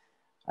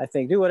 I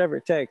think do whatever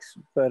it takes,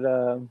 but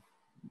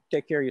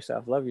take care of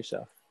yourself, love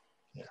yourself.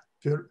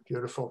 Yeah,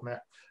 beautiful, man.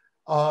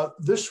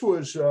 This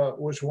was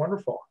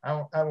wonderful.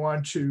 I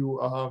want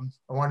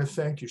to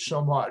thank you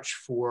so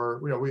much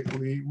for,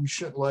 we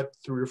shouldn't let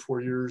 3 or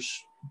 4 years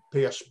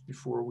pass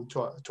before we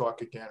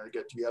talk again or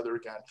get together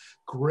again.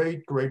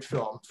 Great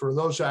film. For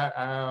those on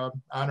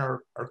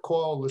our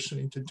call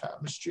listening to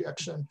Thomas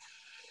Jackson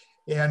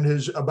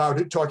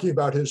and talking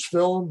about his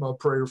film, A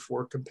Prayer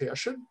for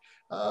Compassion.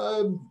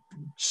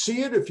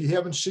 See it if you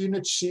haven't seen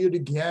it. See it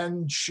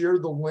again. Share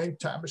the link.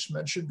 Thomas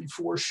mentioned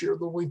before. Share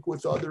the link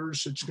with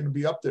others. It's going to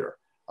be up there.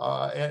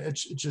 And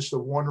it's just a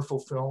wonderful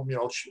film.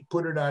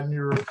 Put it on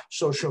your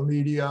social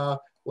media.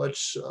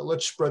 Let's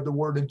spread the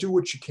word and do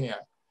what you can.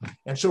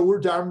 And so we're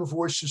Dharma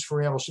Voices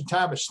for Animals. And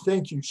Thomas,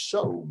 thank you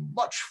so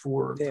much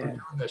for doing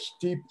this.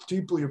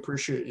 Deeply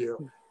appreciate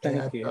you.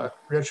 Thank you.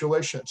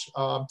 Congratulations.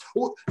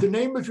 The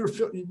name of your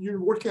film,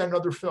 you're working on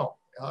another film.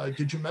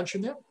 Did you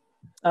mention that?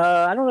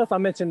 I don't know if I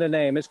mentioned the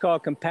name. It's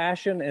called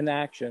Compassion in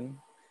Action,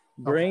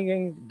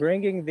 bringing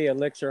the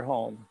elixir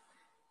home.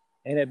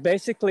 And it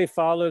basically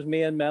follows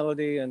me and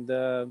Melody and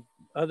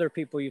other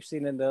people you've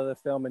seen in the other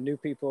film and new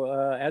people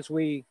as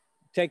we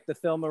take the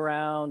film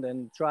around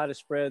and try to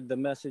spread the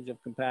message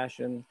of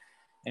compassion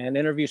and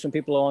interview some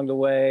people along the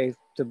way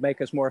to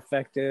make us more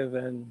effective.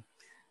 And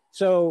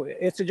so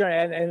it's a journey.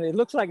 And it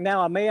looks like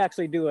now I may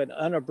actually do an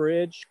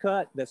unabridged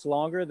cut that's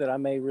longer that I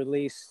may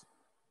release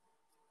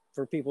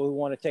for people who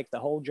want to take the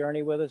whole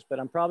journey with us, but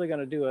I'm probably going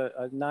to do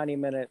a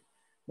 90-minute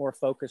more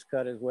focused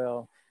cut as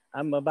well.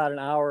 I'm about an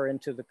hour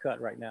into the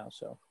cut right now.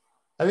 So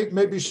I think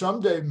maybe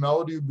someday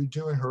Melody will be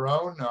doing her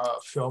own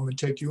film and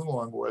take you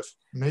along with.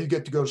 Maybe you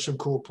get to go to some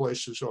cool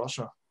places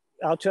also.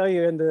 I'll tell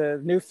you, in the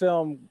new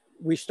film,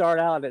 we start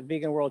out at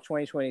Vegan World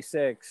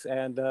 2026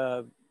 and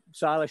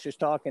Silas is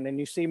talking and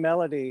you see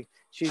Melody.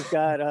 She's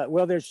got,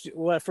 there's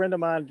a friend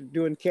of mine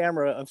doing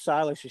camera of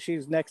Silas.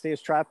 She's next to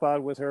his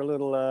tripod with her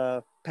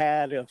little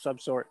pad of some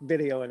sort,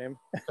 videoing him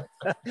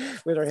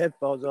with her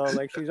headphones on.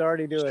 Like she's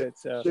already doing it.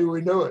 So see,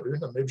 we know it.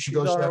 Maybe she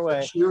goes to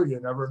next year. You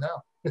never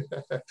know.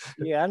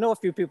 Yeah, I know a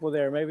few people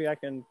there. Maybe I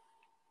can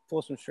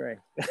pull some string.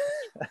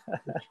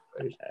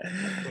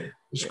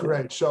 It's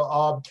great.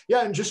 So,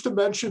 and just to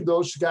mention,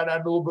 those who got on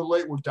a little bit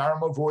late, we're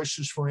Dharma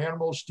Voices for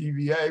Animals,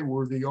 DVA.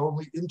 We're the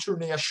only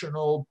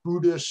international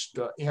Buddhist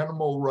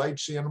animal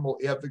rights, animal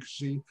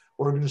advocacy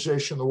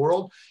organization in the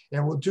world.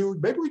 And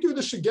maybe we do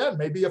this again,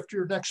 maybe after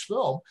your next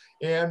film.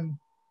 And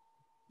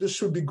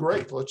this would be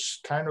great.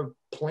 Let's kind of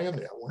plan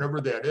that, whenever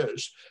that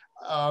is.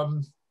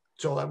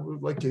 So I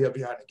would like to have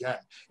you on again.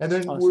 And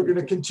then we're going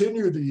to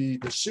continue the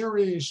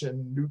series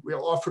and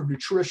we'll offer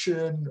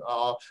nutrition.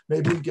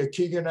 Maybe we get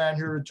Keegan on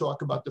here to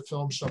talk about the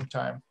film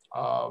sometime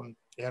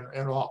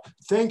and all.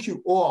 Thank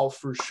you all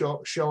for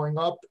showing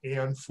up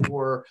and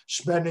for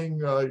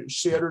spending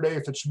Saturday,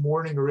 if it's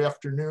morning or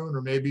afternoon,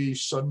 or maybe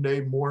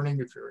Sunday morning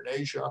if you're in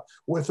Asia,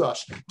 with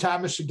us.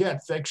 Thomas, again,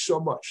 thanks so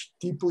much.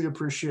 Deeply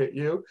appreciate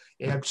you.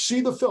 And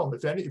see the film.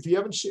 If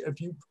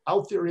you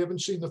out there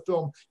haven't seen the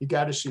film, you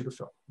got to see the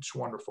film. It's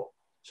wonderful.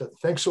 So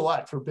thanks a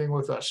lot for being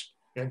with us.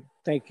 And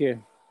thank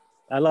you.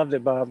 I loved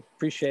it, Bob.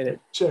 Appreciate it.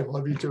 Same.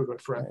 Love you too,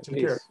 good friend.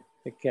 Take care.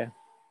 Take care.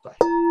 Bye.